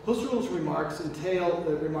 Husserl's remark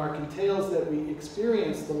entails that we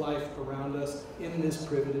experience the life around us in this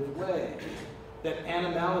privative way, that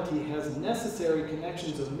animality has necessary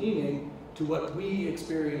connections of meaning to what we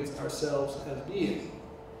experience ourselves as being.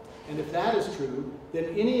 And if that is true, then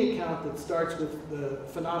any account that starts with the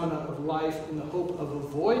phenomena of life in the hope of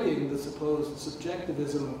avoiding the supposed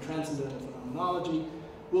subjectivism of transcendental phenomenology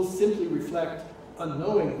will simply reflect,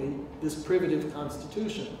 unknowingly, this privative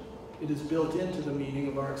constitution. It is built into the meaning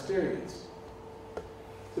of our experience.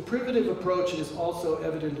 The privative approach is also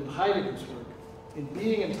evident in Heidegger's work. In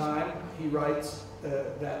Being and Time, he writes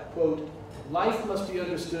that, quote, life must be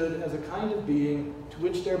understood as a kind of being to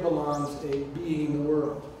which there belongs a being in the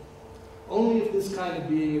world. Only if this kind of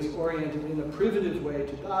being is oriented in a privative way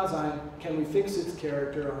to Dasein can we fix its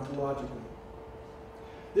character ontologically.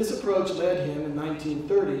 This approach led him in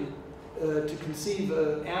 1930 to conceive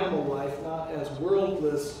animal life not as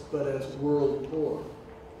worldless but as world-poor,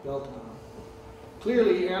 Weltmann.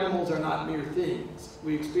 Clearly, animals are not mere things.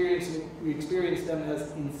 We experience them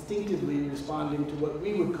as instinctively responding to what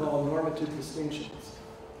we would call normative distinctions,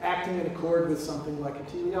 acting in accord with something like a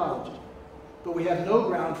teleology. But we have no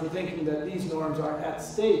ground for thinking that these norms are at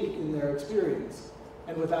stake in their experience,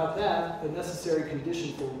 and without that, the necessary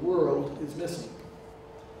condition for world is missing.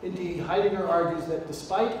 Indeed, Heidegger argues that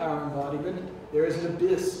despite our embodiment, there is an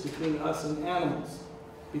abyss between us and animals.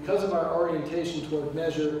 Because of our orientation toward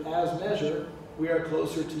measure as measure, we are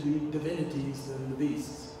closer to the divinities than the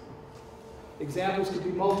beasts. Examples could be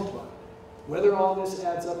multiplied. Whether all this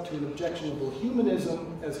adds up to an objectionable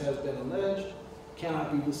humanism, as has been alleged,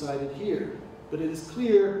 cannot be decided here. But it is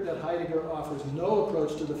clear that Heidegger offers no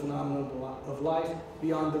approach to the phenomenon of life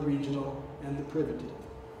beyond the regional and the privative.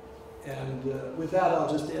 And with that, I'll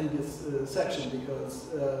just end this section, because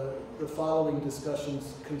the following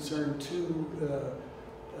discussions concern two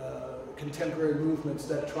contemporary movements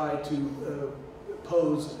that try to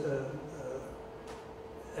pose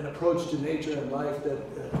an approach to nature and life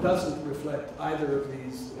that doesn't reflect either of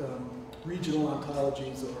these regional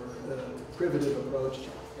ontologies or privative approach.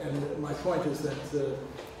 And my point is that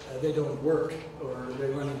they don't work, or they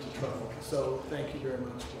run into trouble. So thank you very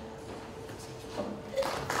much.